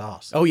Pig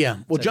sauce. Oh yeah,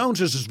 well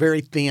Jones's is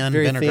very thin,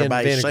 vinegar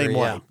based, same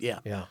way.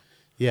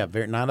 Yeah.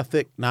 Very not a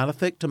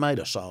thick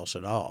tomato sauce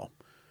at all.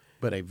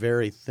 But a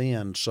very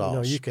thin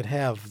sauce. You could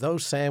have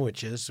those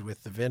sandwiches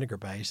with the vinegar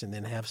base and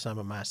then have some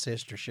of my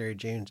sister Sherry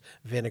June's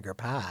vinegar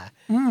pie.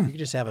 You could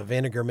just have a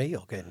vinegar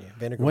meal, couldn't you?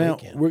 Vinegar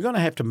weekend. We're going to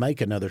have to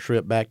make another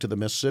trip back to the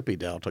Mississippi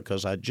Delta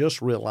because I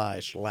just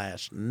realized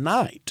last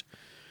night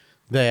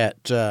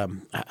that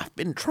I've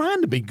been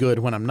trying to be good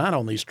when I'm not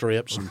on these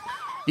trips and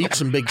eat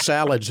some big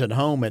salads at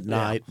home at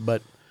night.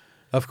 But,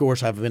 of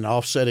course, I've been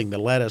offsetting the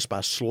lettuce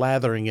by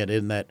slathering it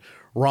in that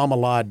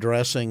remoulade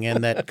dressing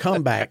and that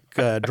comeback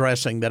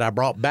dressing that I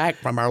brought back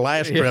from our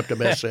last trip to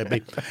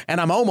Mississippi,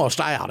 and I'm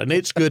almost out, and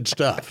it's good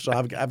stuff. So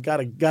I've got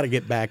to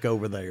get back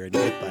over there and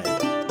get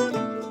that.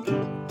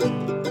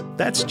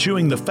 That's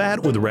Chewing the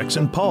Fat with Rex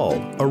and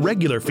Paul, a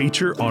regular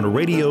feature on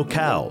Radio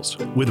Cows,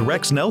 with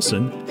Rex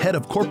Nelson, head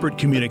of corporate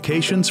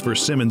communications for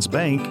Simmons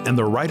Bank and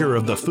the writer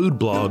of the food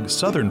blog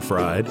Southern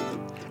Fried,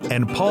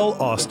 and Paul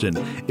Austin,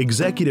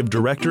 executive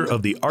director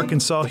of the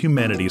Arkansas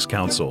Humanities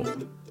Council.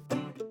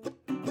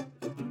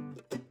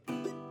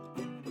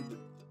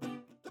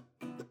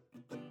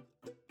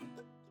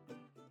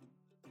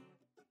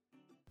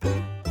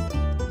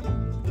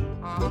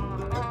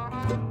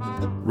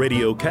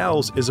 Radio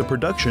Cows is a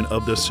production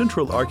of the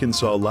Central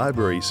Arkansas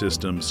Library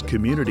System's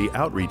Community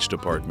Outreach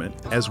Department,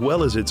 as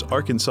well as its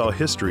Arkansas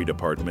History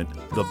Department,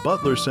 the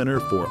Butler Center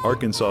for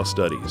Arkansas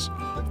Studies.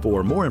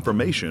 For more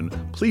information,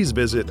 please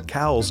visit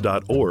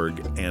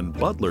cows.org and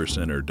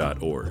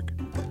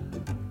butlercenter.org.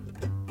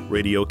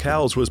 Radio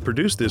Cows was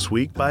produced this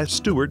week by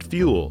Stuart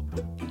Fuel,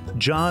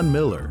 John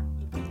Miller,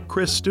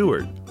 Chris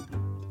Stewart,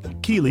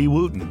 Keely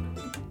Wooten,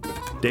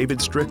 David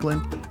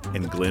Strickland,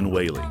 and Glenn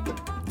Whaley.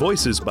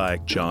 Voices by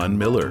John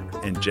Miller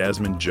and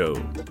Jasmine Joe.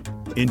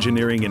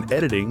 Engineering and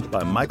editing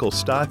by Michael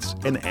Stotts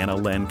and Anna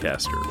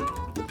Lancaster.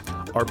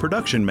 Our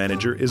production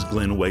manager is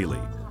Glenn Whaley.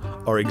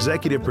 Our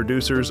executive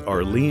producers are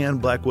Leanne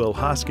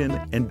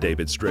Blackwell-Hoskin and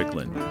David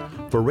Strickland.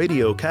 For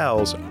Radio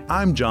Cows,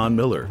 I'm John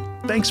Miller.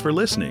 Thanks for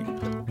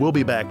listening. We'll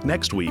be back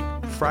next week,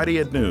 Friday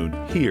at noon,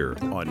 here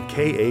on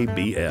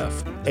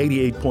KABF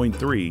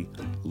 88.3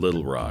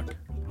 Little Rock.